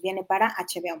 bueno, pues viene para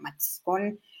HBO Max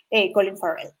con Colin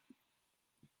Farrell.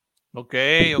 Ok,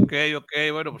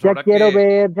 bueno, pues ya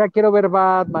quiero ver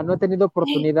Batman, no he tenido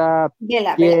oportunidad,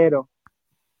 quiero.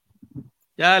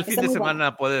 Ya el fin de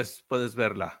semana puedes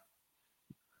verla.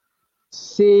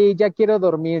 Sí, ya quiero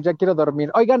dormir.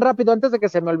 Oigan, rápido, antes de que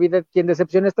se me olvide, quien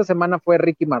decepcionó esta semana fue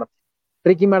Ricky Martin.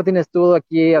 Ricky Martin estuvo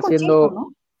aquí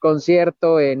haciendo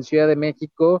concierto en Ciudad de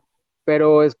México,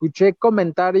 pero escuché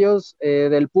comentarios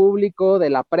del público, de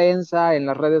la prensa, en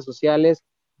las redes sociales,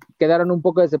 quedaron un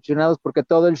poco decepcionados porque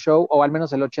todo el show, o al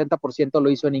menos el 80% lo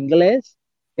hizo en inglés.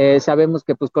 Sabemos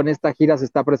que pues con esta gira se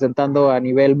está presentando a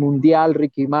nivel mundial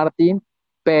Ricky Martin,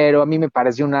 pero a mí me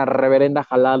pareció una reverenda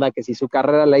jalada que si su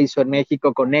carrera la hizo en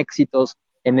México con éxitos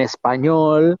en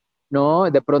español, ¿no?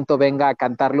 De pronto venga a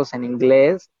cantarlos en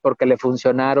inglés porque le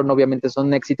funcionaron, obviamente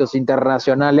son éxitos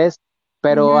internacionales,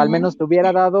 pero al menos te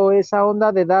hubiera dado esa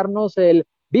onda de darnos el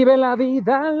vive la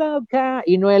vida loca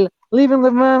y no el living the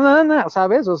banana,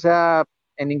 ¿sabes? O sea,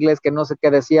 en inglés que no sé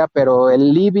qué decía, pero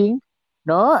el living,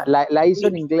 ¿no? La hizo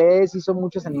en inglés, hizo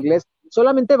muchos en inglés,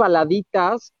 solamente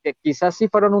baladitas, que quizás sí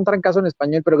fueron un trancazo en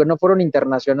español, pero que no fueron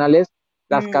internacionales,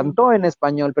 las cantó en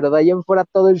español, pero de ahí en fuera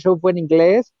todo el show fue en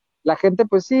inglés. La gente,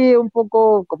 pues sí, un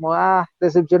poco como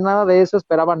decepcionada de eso,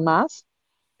 esperaban más.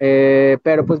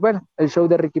 Pero pues bueno, el show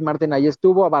de Ricky Martin ahí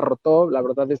estuvo, abarrotó, la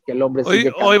verdad es que el hombre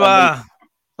sigue cantando.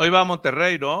 Hoy va a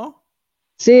Monterrey, ¿no?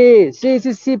 Sí,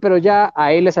 pero ya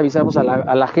ahí les avisamos a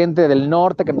la gente del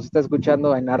norte que nos está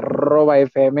escuchando en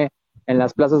 @FM, en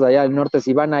las plazas de allá del norte,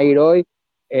 si van a ir hoy,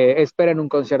 esperen un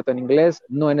concierto en inglés,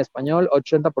 no en español,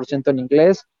 80% en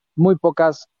inglés, muy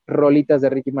pocas rolitas de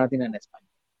Ricky Martin en español.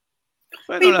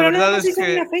 Bueno, sí, la pero verdad es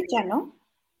que... una fecha, ¿no?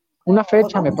 Una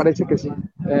fecha, me parece que sí.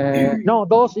 No,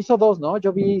 hizo 2, ¿no?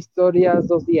 Yo vi historias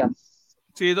 2 días.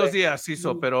 Sí, 2 días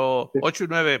hizo, pero 8 y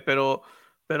 9,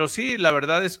 pero sí, la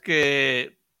verdad es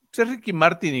que es Ricky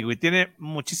Martin y tiene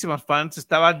muchísimas fans,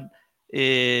 estaban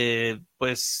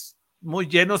pues muy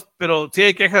llenos, pero sí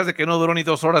hay quejas de que no duró ni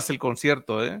 2 horas el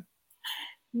concierto, ¿eh?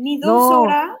 ¿Ni 2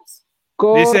 horas?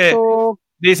 Corto.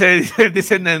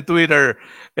 Dicen en Twitter,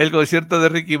 el concierto de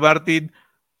Ricky Martin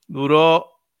duró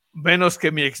menos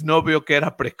que mi exnovio que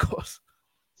era precoz.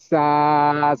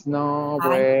 No,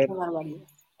 Ay, bueno.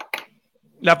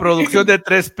 La producción de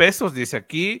 3 pesos, dice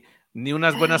aquí, ni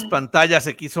unas buenas pantallas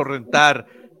se quiso rentar.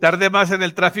 Tardé más en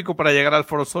el tráfico para llegar al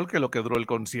Foro Sol que lo que duró el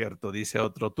concierto, dice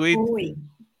otro tuit.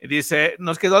 Dice,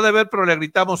 nos quedó de ver, pero le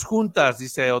gritamos juntas,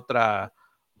 dice otra.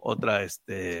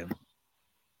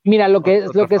 Mira, lo que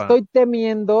estoy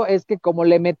temiendo es que como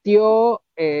le metió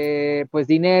pues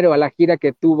dinero a la gira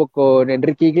que tuvo con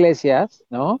Enrique Iglesias,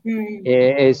 ¿no?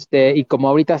 Y como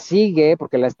ahorita sigue,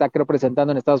 porque la está creo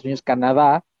presentando en Estados Unidos,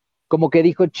 Canadá, como que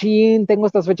dijo, chin, tengo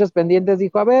estas fechas pendientes,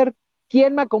 dijo, a ver,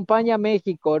 ¿quién me acompaña a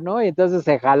México, no? Y entonces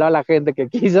se jaló a la gente que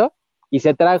quiso y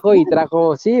se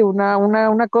trajo, sí,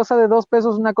 una cosa de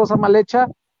 $2, una cosa mal hecha,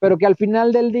 pero que al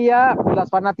final del día las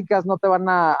fanáticas no te van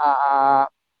a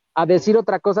decir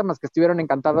otra cosa más que estuvieron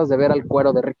encantadas de ver al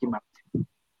cuero de Ricky Martin.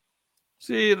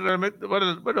 Sí, realmente,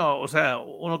 bueno, o sea,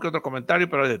 uno que otro comentario,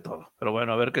 pero hay de todo. Pero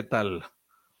bueno, a ver qué tal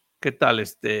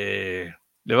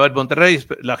le va el Monterrey.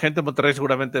 La gente de Monterrey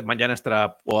seguramente mañana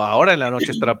estará, o ahora en la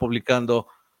noche estará publicando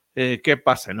qué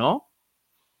pase, ¿no?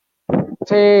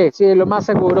 Sí, lo más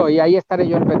seguro, y ahí estaré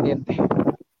yo al pendiente.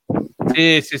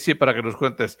 Sí, para que nos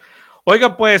cuentes.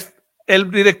 Oiga, pues, el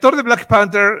director de Black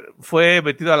Panther fue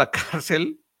metido a la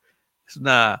cárcel. Es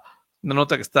una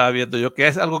nota que estaba viendo yo, que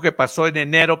es algo que pasó en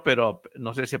enero, pero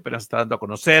no sé si apenas está dando a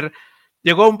conocer.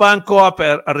 Llegó a un banco a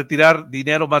retirar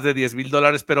dinero, más de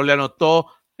 $10,000, pero le anotó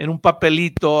en un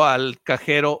papelito al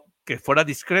cajero que fuera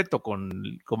discreto con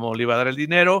cómo le iba a dar el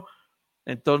dinero.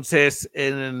 Entonces,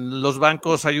 en los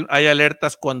bancos hay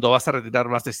alertas cuando vas a retirar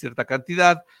más de cierta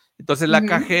cantidad. Entonces, la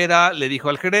cajera le dijo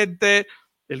al gerente,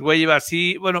 el güey iba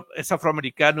así, bueno, es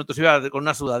afroamericano, entonces iba con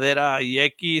una sudadera y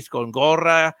X, con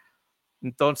gorra.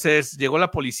 Entonces, llegó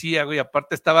la policía, güey,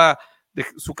 aparte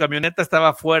su camioneta estaba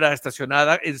afuera,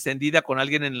 estacionada, encendida con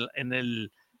alguien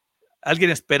alguien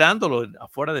esperándolo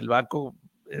afuera del banco,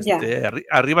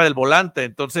 arriba del volante.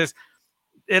 Entonces,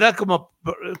 era como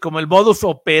el modus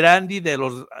operandi de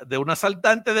un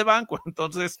asaltante de banco.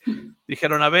 Entonces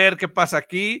dijeron, a ver, ¿qué pasa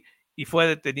aquí? Y fue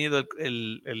detenido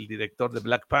el director de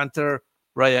Black Panther,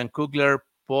 Ryan Coogler,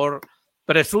 por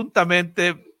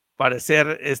presuntamente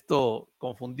parecer esto,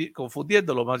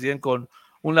 confundiéndolo más bien con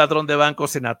un ladrón de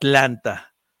bancos en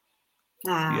Atlanta.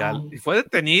 Y fue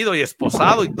detenido y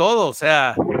esposado y todo, o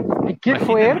sea... Qué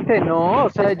fuerte, ¿no? O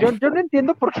sea, yo no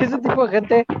entiendo por qué ese tipo de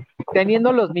gente,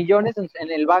 teniendo los millones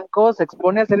en el banco, se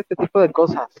expone a hacer este tipo de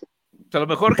cosas. A lo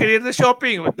mejor quería ir de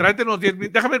shopping, tráete unos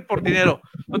 10,000, déjame ir por dinero,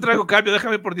 no traigo cambio,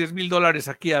 déjame ir por $10,000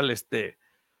 aquí al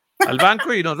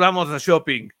banco y nos vamos a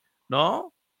shopping,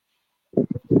 ¿no?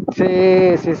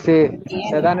 Sí.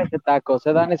 Se dan ese taco.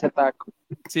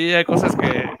 Sí, hay cosas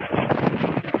que...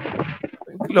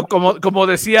 Como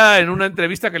decía en una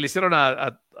entrevista que le hicieron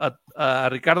a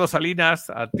Ricardo Salinas,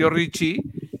 a tío Richie,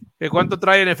 que cuánto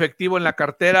trae en efectivo en la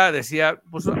cartera, decía,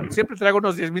 pues siempre traigo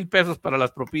unos $10,000 para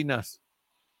las propinas.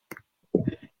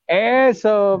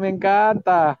 Eso, me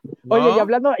encanta. ¿No? Oye,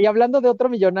 y hablando de otro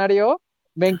millonario,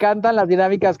 me encantan las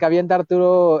dinámicas que avienta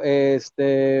Arturo,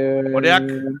 Oriac.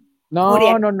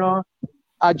 No.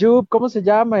 Ayub, ¿cómo se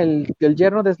llama? El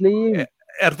yerno de Slim.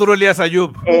 Arturo Elías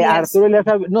Ayub. Arturo Elías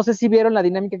Ayub. No sé si vieron la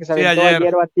dinámica que se aventó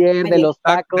ayer o antier de los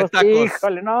tacos.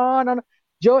 Híjole, no.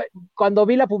 Yo, cuando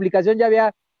vi la publicación, ya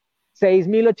había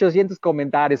 6,800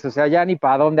 comentarios, o sea, ya ni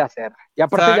para dónde hacer. Y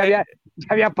aparte ya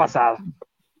había pasado.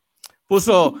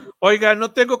 Puso, oiga,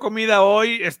 no tengo comida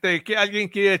hoy, que alguien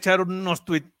quiere echar unos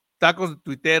tacos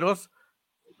tuiteros,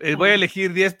 voy a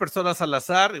elegir 10 personas al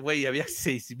azar, güey, había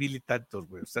 6,000 y tantos,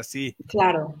 güey, o sea, sí.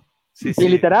 Claro. Sí. Y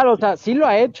literal, o sea, sí lo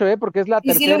ha hecho, porque es la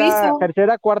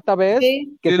cuarta vez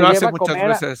que se lleva a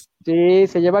comer. Sí,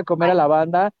 se lleva a comer a la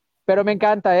banda, pero me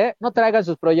encanta, no traigan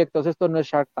sus proyectos, esto no es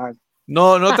Shark Tank.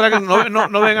 No traigan,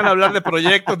 no vengan a hablar de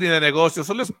proyectos ni de negocios,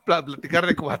 solo es platicar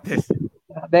de cuates.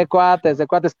 De cuates.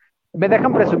 Me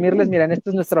dejan presumirles, miren,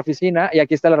 esta es nuestra oficina y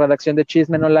aquí está la redacción de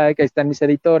Chisme No Like, ahí están mis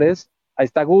editores, ahí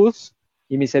está Gus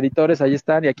y mis editores, ahí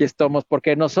están y aquí estamos,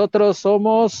 porque nosotros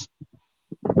somos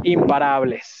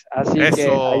imparables, así que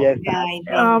ahí está.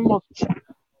 Vamos.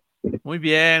 Muy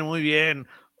bien.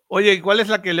 Oye, ¿cuál es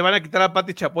la que le van a quitar a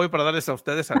Pati Chapoy para darles a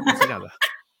ustedes a nada?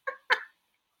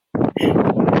 El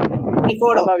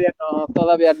foro.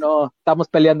 Todavía no. Estamos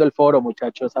peleando el foro,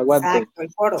 muchachos. Aguante. Exacto,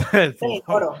 el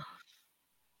foro.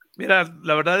 Mira,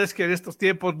 la verdad es que en estos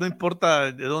tiempos no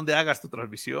importa de dónde hagas tu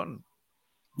transmisión.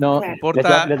 No,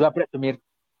 importa. Les voy a presumir.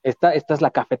 Esta es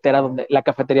la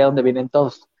cafetería donde vienen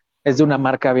todos. Es de una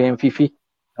marca bien fifi,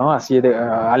 ¿no? Así de,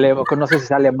 no sé si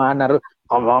es alemana,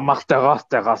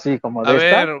 así como de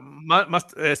esta. A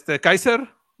ver, Kaiser.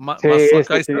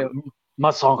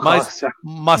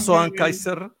 Mason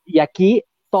Kaiser. Y aquí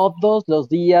todos los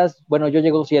días, bueno, yo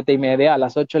llego 7:30, a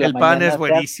las 8 de la mañana. El pan es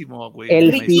buenísimo, güey.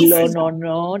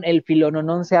 El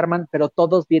filononón se arman, pero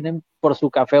todos vienen por su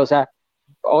café, o sea,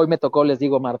 hoy me tocó, les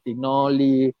digo,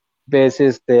 Martinoli, ves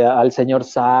al señor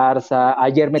Zarza,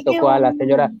 ayer me tocó a la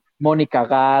señora Mónica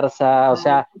Garza, o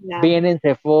sea, vienen,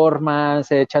 se forman,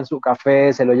 se echan su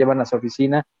café, se lo llevan a su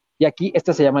oficina, y aquí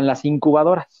estas se llaman las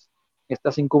incubadoras.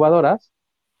 Estas incubadoras,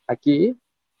 aquí,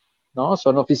 ¿no?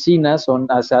 Son oficinas, son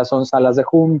salas de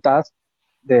juntas,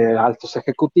 de altos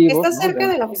ejecutivos. ¿Estás cerca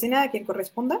de la oficina de quien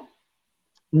corresponda?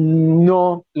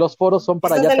 No, los foros son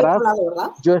para allá Estás del atrás. otro lado,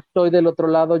 ¿verdad? Yo estoy del otro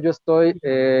lado, yo estoy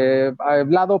al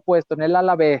lado opuesto, en el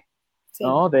ala B, Sí.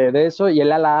 ¿no? De eso, y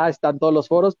el ala A están todos los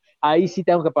foros. Ahí sí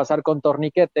tengo que pasar con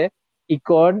torniquete y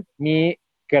con mi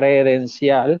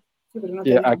credencial. Sí, pero no Y te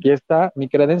dejan. aquí está mi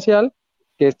credencial,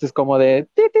 que este es como de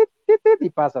tit, tit, tit, tit, y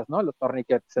pasas, ¿no? Los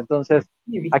torniquetes. Entonces,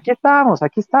 aquí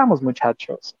estamos,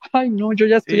 muchachos. Ay, no, yo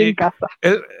ya estoy en casa.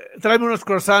 Tráeme unos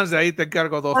croissants de ahí, te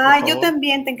encargo 2, por Ah, favor. yo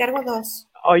también, te encargo 2.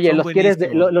 Oye, Son ¿los quieres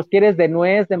buenísimos. los quieres de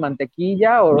nuez, de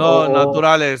mantequilla o No,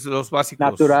 naturales, los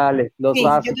básicos. naturales, los Sí,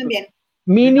 básicos? yo también.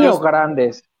 ¿Mini Yo- o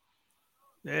grandes?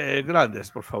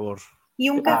 Grandes, por favor. Y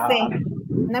un café,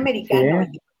 un americano.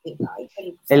 Sí. Ay, qué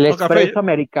rico. El No, café. expreso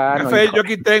americano. Café, hijo. yo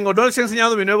aquí tengo. No les he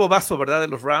enseñado mi nuevo vaso, ¿verdad? De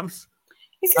los Rams.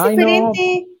 Ese es Ay, no.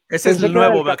 diferente. Ese es Pensé el que era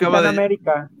nuevo, del me acaba Capitán de...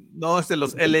 América. No, es de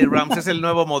los LA Rams, es el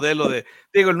nuevo modelo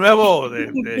el nuevo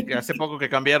de que hace poco que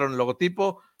cambiaron el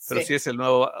logotipo, pero sí es el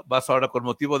nuevo vaso ahora con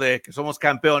motivo de que somos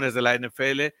campeones de la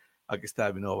NFL. Aquí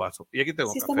está mi nuevo vaso. Y aquí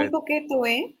tengo Sí, está café. muy coqueto,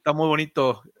 ¿eh? Está muy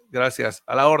bonito, gracias.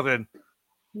 A la orden.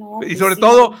 No, Y pues sobre sí.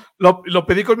 todo, lo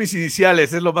pedí con mis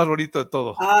iniciales, es lo más bonito de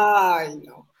todo. Ay,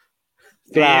 no.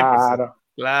 Sí, Claro. pues,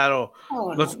 claro.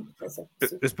 No, Los- no puede ser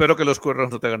posible. Espero que los cuernos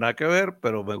no tengan nada que ver,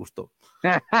 pero me gustó.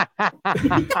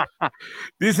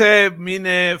 Dice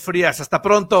Mine Frías, hasta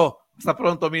pronto,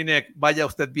 Mine, vaya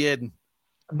usted bien.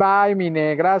 Bye,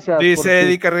 Mine, gracias. por Dice tus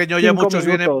Eddie Carreño, ya 5 muchos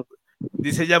vienen, minutos.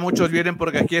 dice ya muchos vienen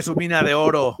porque aquí es su mina de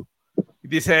oro.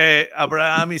 Dice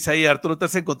Abraham Isaí, Arturo, ¿te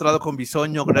has encontrado con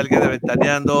Bisoño, con alguien de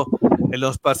Ventaneando en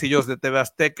los pasillos de TV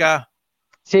Azteca?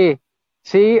 Sí,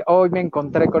 hoy me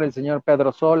encontré con el señor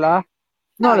Pedro Sola.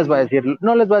 No Ay, les voy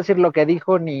a decir lo que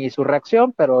dijo ni su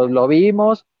reacción, pero lo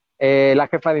vimos. La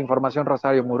jefa de información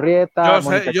Rosario Murrieta,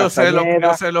 Mónica Yo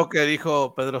Castañeda. sé lo que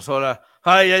dijo Pedro Sola.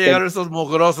 Ay, ya llegaron estos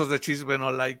mugrosos de chisme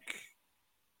no like.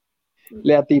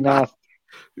 Le atinaste.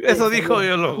 Eso Sí, dijo sí.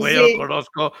 yo, lo Sí.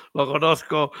 conozco.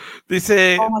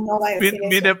 Dice ¿Cómo no va a decir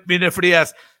eso? Mine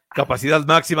Frías, capacidad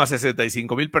máxima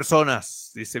 65,000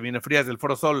 personas. Dice Mine Frías del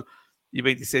Foro Sol y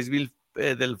 26,000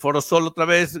 del Foro Sol otra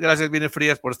vez. Gracias, Mine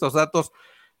Frías, por estos datos.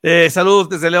 Saludos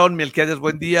desde León, Melquiades,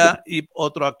 buen día. Y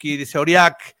otro aquí dice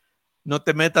Oriac, no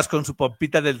te metas con su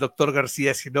pompita del doctor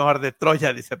García, sino arde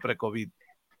Troya, dice Precovid.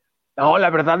 No, la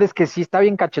verdad es que sí está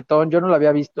bien cachetón. Yo no lo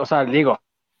había visto. O sea, digo.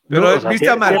 Pero no, o sea, viste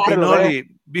a siempre lo ve.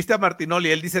 Martinoli,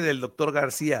 él dice del doctor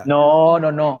García.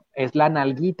 No. Es la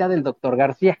nalguita del doctor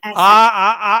García.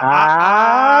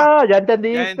 ¿Ya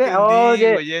entendiste? Ya entendí,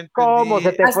 Oye, güey, ya entendí. ¿cómo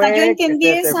se te Hasta fue? yo entendí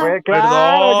Se te esa. fue.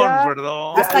 Claro,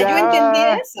 Perdón. Hasta Ya. yo entendí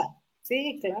esa.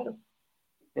 Sí, claro.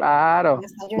 Claro.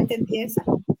 Hasta yo entendí esa.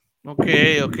 Ok.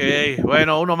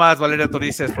 Bueno, uno más, Valeria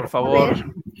Torices, por A favor. ver.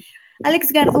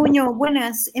 Alex Garduño,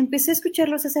 buenas. Empecé a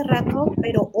escucharlos hace rato,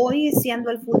 pero hoy sí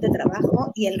ando al full de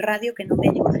trabajo y el radio que no me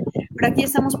ayuda. Pero aquí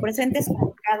estamos presentes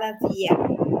como cada día.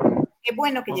 Qué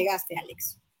bueno que llegaste,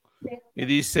 Alex. Y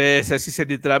dice Ceci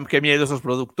Senitram, qué miedo esos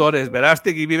productores.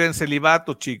 Verástegui vive en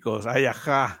celibato, chicos. Ay,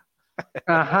 ajá.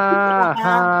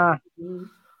 Ajá.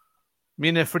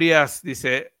 Mine Frías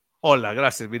dice, hola,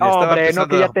 gracias. Mire, Hombre, no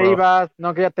que ya te ibas.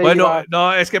 Bueno,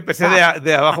 no, es que empecé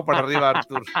de abajo para arriba,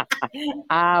 Artur.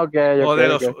 Ok.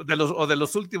 O de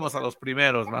los últimos a los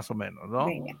primeros, más o menos, ¿no?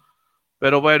 Venga.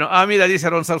 Pero bueno, mira, dice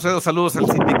Aaron Saucedo, saludos al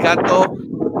sindicato.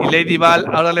 Y Lady Val,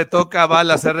 ahora le toca a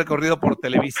Val hacer recorrido por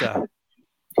Televisa.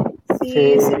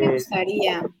 Sí, me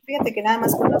gustaría. Fíjate que nada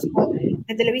más conozco,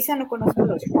 de Televisa no conozco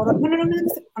los foros. Bueno, no, nada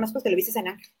más conozco Televisa en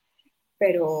Ángel,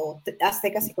 pero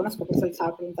Azteca sí conozco, por eso le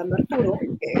estaba preguntando a Arturo,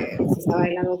 que si estaba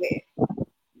del lado de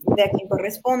a quien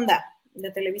corresponda.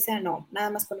 De Televisa no, nada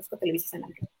más conozco Televisa San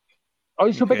Ángel.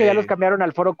 Hoy supe que ya los cambiaron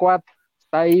al Foro 4.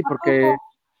 Está ahí porque...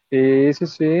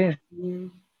 Sí.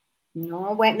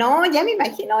 No, bueno, ya me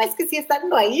imagino, es que sí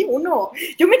estando ahí uno.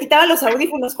 Yo me quitaba los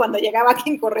audífonos cuando llegaba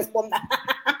quien corresponda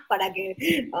para que,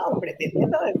 no, hombre, te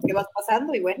entiendo qué vas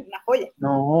pasando y bueno, una joya.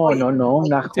 No,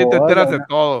 una joya. Sí, te enteras de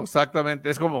todo, exactamente.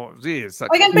 Es como, sí,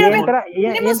 exacto. Oigan, pero y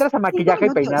entras a maquillaje y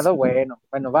peinado, bueno,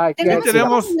 va. Tenemos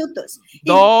 2 minutos.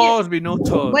 2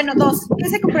 minutos. Bueno, 2. ¿Qué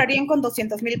se comprarían con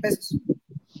 200,000 pesos?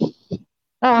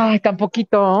 Ay, tan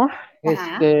poquito.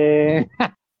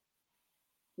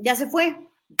 Ya se fue.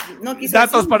 No quiso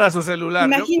datos decir. para su celular.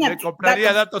 Imagínate. Yo le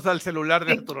compraría datos al celular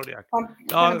de Arturo Oriac.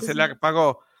 No, se le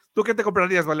apagó. ¿Tú qué te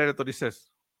comprarías, Valeria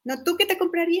Torices? No, ¿tú qué te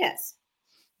comprarías?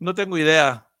 No tengo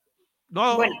idea.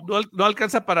 No, bueno. no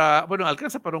alcanza para, bueno,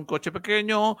 alcanza para un coche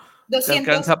pequeño, 200, te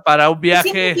alcanza para un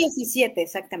viaje. 217,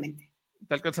 exactamente.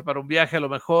 Te alcanza para un viaje a lo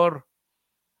mejor,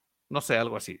 no sé,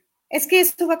 algo así. Es que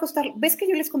esto va a costar, ¿ves que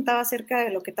yo les contaba acerca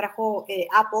de lo que trajo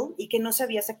Apple y que no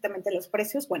sabía exactamente los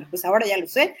precios? Bueno, pues ahora ya lo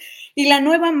sé. Y la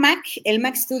nueva Mac, el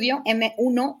Mac Studio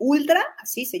M1 Ultra,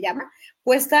 así se llama,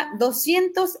 cuesta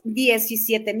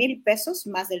 217,000 pesos,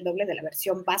 más del doble de la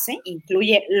versión base.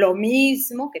 Incluye lo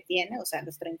mismo que tiene, o sea,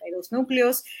 los 32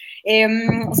 núcleos,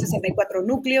 64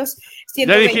 núcleos. 120...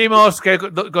 Ya dijimos que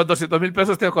con 200,000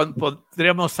 pesos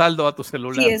pondríamos saldo a tu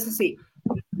celular. Sí, eso sí.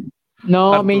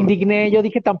 No, Arthur. Me indigné, yo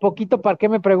dije tan poquito, ¿para qué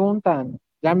me preguntan?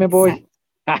 Ya me voy.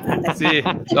 Sí,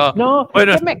 no,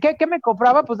 bueno, ¿qué me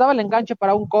compraba? Pues daba el enganche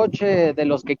para un coche de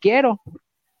los que quiero.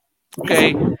 Ok,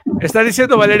 está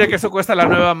diciendo Valeria que eso cuesta la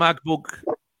nueva MacBook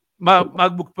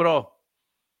Pro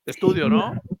Studio,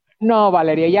 ¿no? No,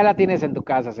 Valeria, ya la tienes en tu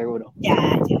casa, seguro. Ya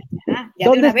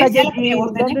 ¿Dónde está Yeji?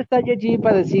 ¿Dónde está Yeji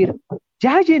para decir,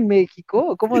 ya hay en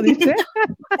México? ¿Cómo dice?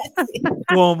 Sí.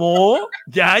 ¿Cómo?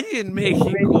 ¿Ya hay en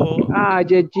México? Ah,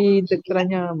 Yeji, te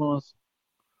extrañamos.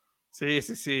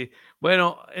 Sí.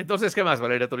 Bueno, entonces, ¿qué más,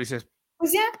 Valeria? Tú dices.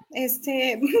 Pues ya,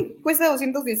 cuesta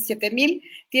 217,000,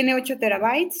 tiene 8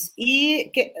 terabytes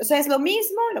y que, o sea, es lo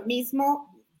mismo,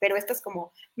 pero esta es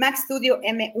como Mac Studio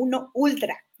M1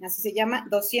 Ultra, así se llama,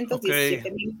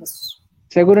 217,000 pesos.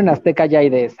 Seguro en Azteca ya hay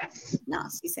de esas. No,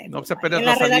 sí sé. No, pues apenas en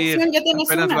va la a salir. redacción ya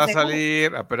tienes Apenas una, va a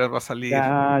salir.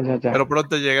 Ya. Pero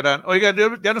pronto llegarán. Oigan,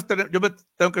 yo me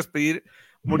tengo que despedir.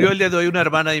 Murió el día de hoy una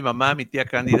hermana de mi mamá, mi tía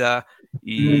Cándida,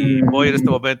 y voy en este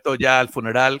momento ya al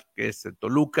funeral, que es en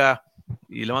Toluca,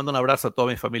 y le mando un abrazo a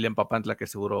toda mi familia en Papantla, que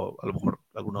seguro a lo mejor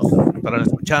algunos estarán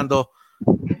escuchando.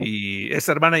 Y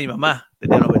esa hermana de mi mamá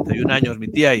tenía 91 años, mi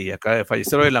tía, y acaba de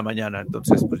fallecer hoy en la mañana,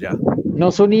 entonces pues ya.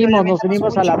 Nos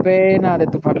unimos a la pena de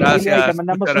tu familia. Gracias, y te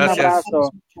mandamos un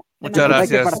abrazo. Muchas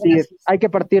gracias. Hay que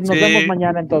partir. Nos vemos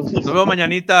mañana entonces. Nos vemos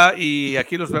mañanita y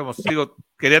aquí los vemos. Digo,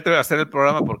 quería hacer el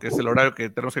programa porque es el horario que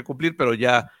tenemos que cumplir, pero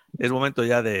ya es momento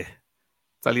ya de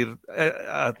salir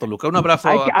a Toluca. Un abrazo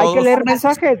a todos. Hay que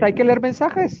leer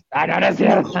mensajes. Ah, no es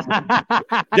cierto.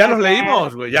 Ya los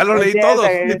leímos, güey, ya los leí todos.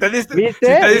 Si te diste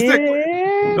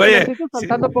Oye, estoy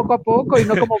saltando poco a poco y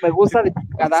no como me gusta de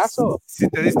chingadazo. Si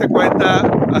te diste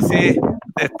cuenta, así,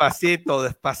 despacito.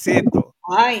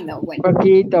 Ay, no, bueno.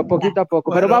 Poquito a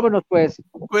poco. Pero vámonos, pues.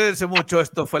 Cuídense mucho.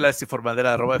 Esto fue La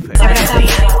Desinformadera @FM.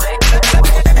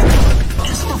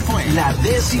 Esto fue La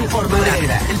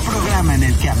Desinformadera, el programa en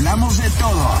el que hablamos de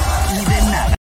todo y de nada.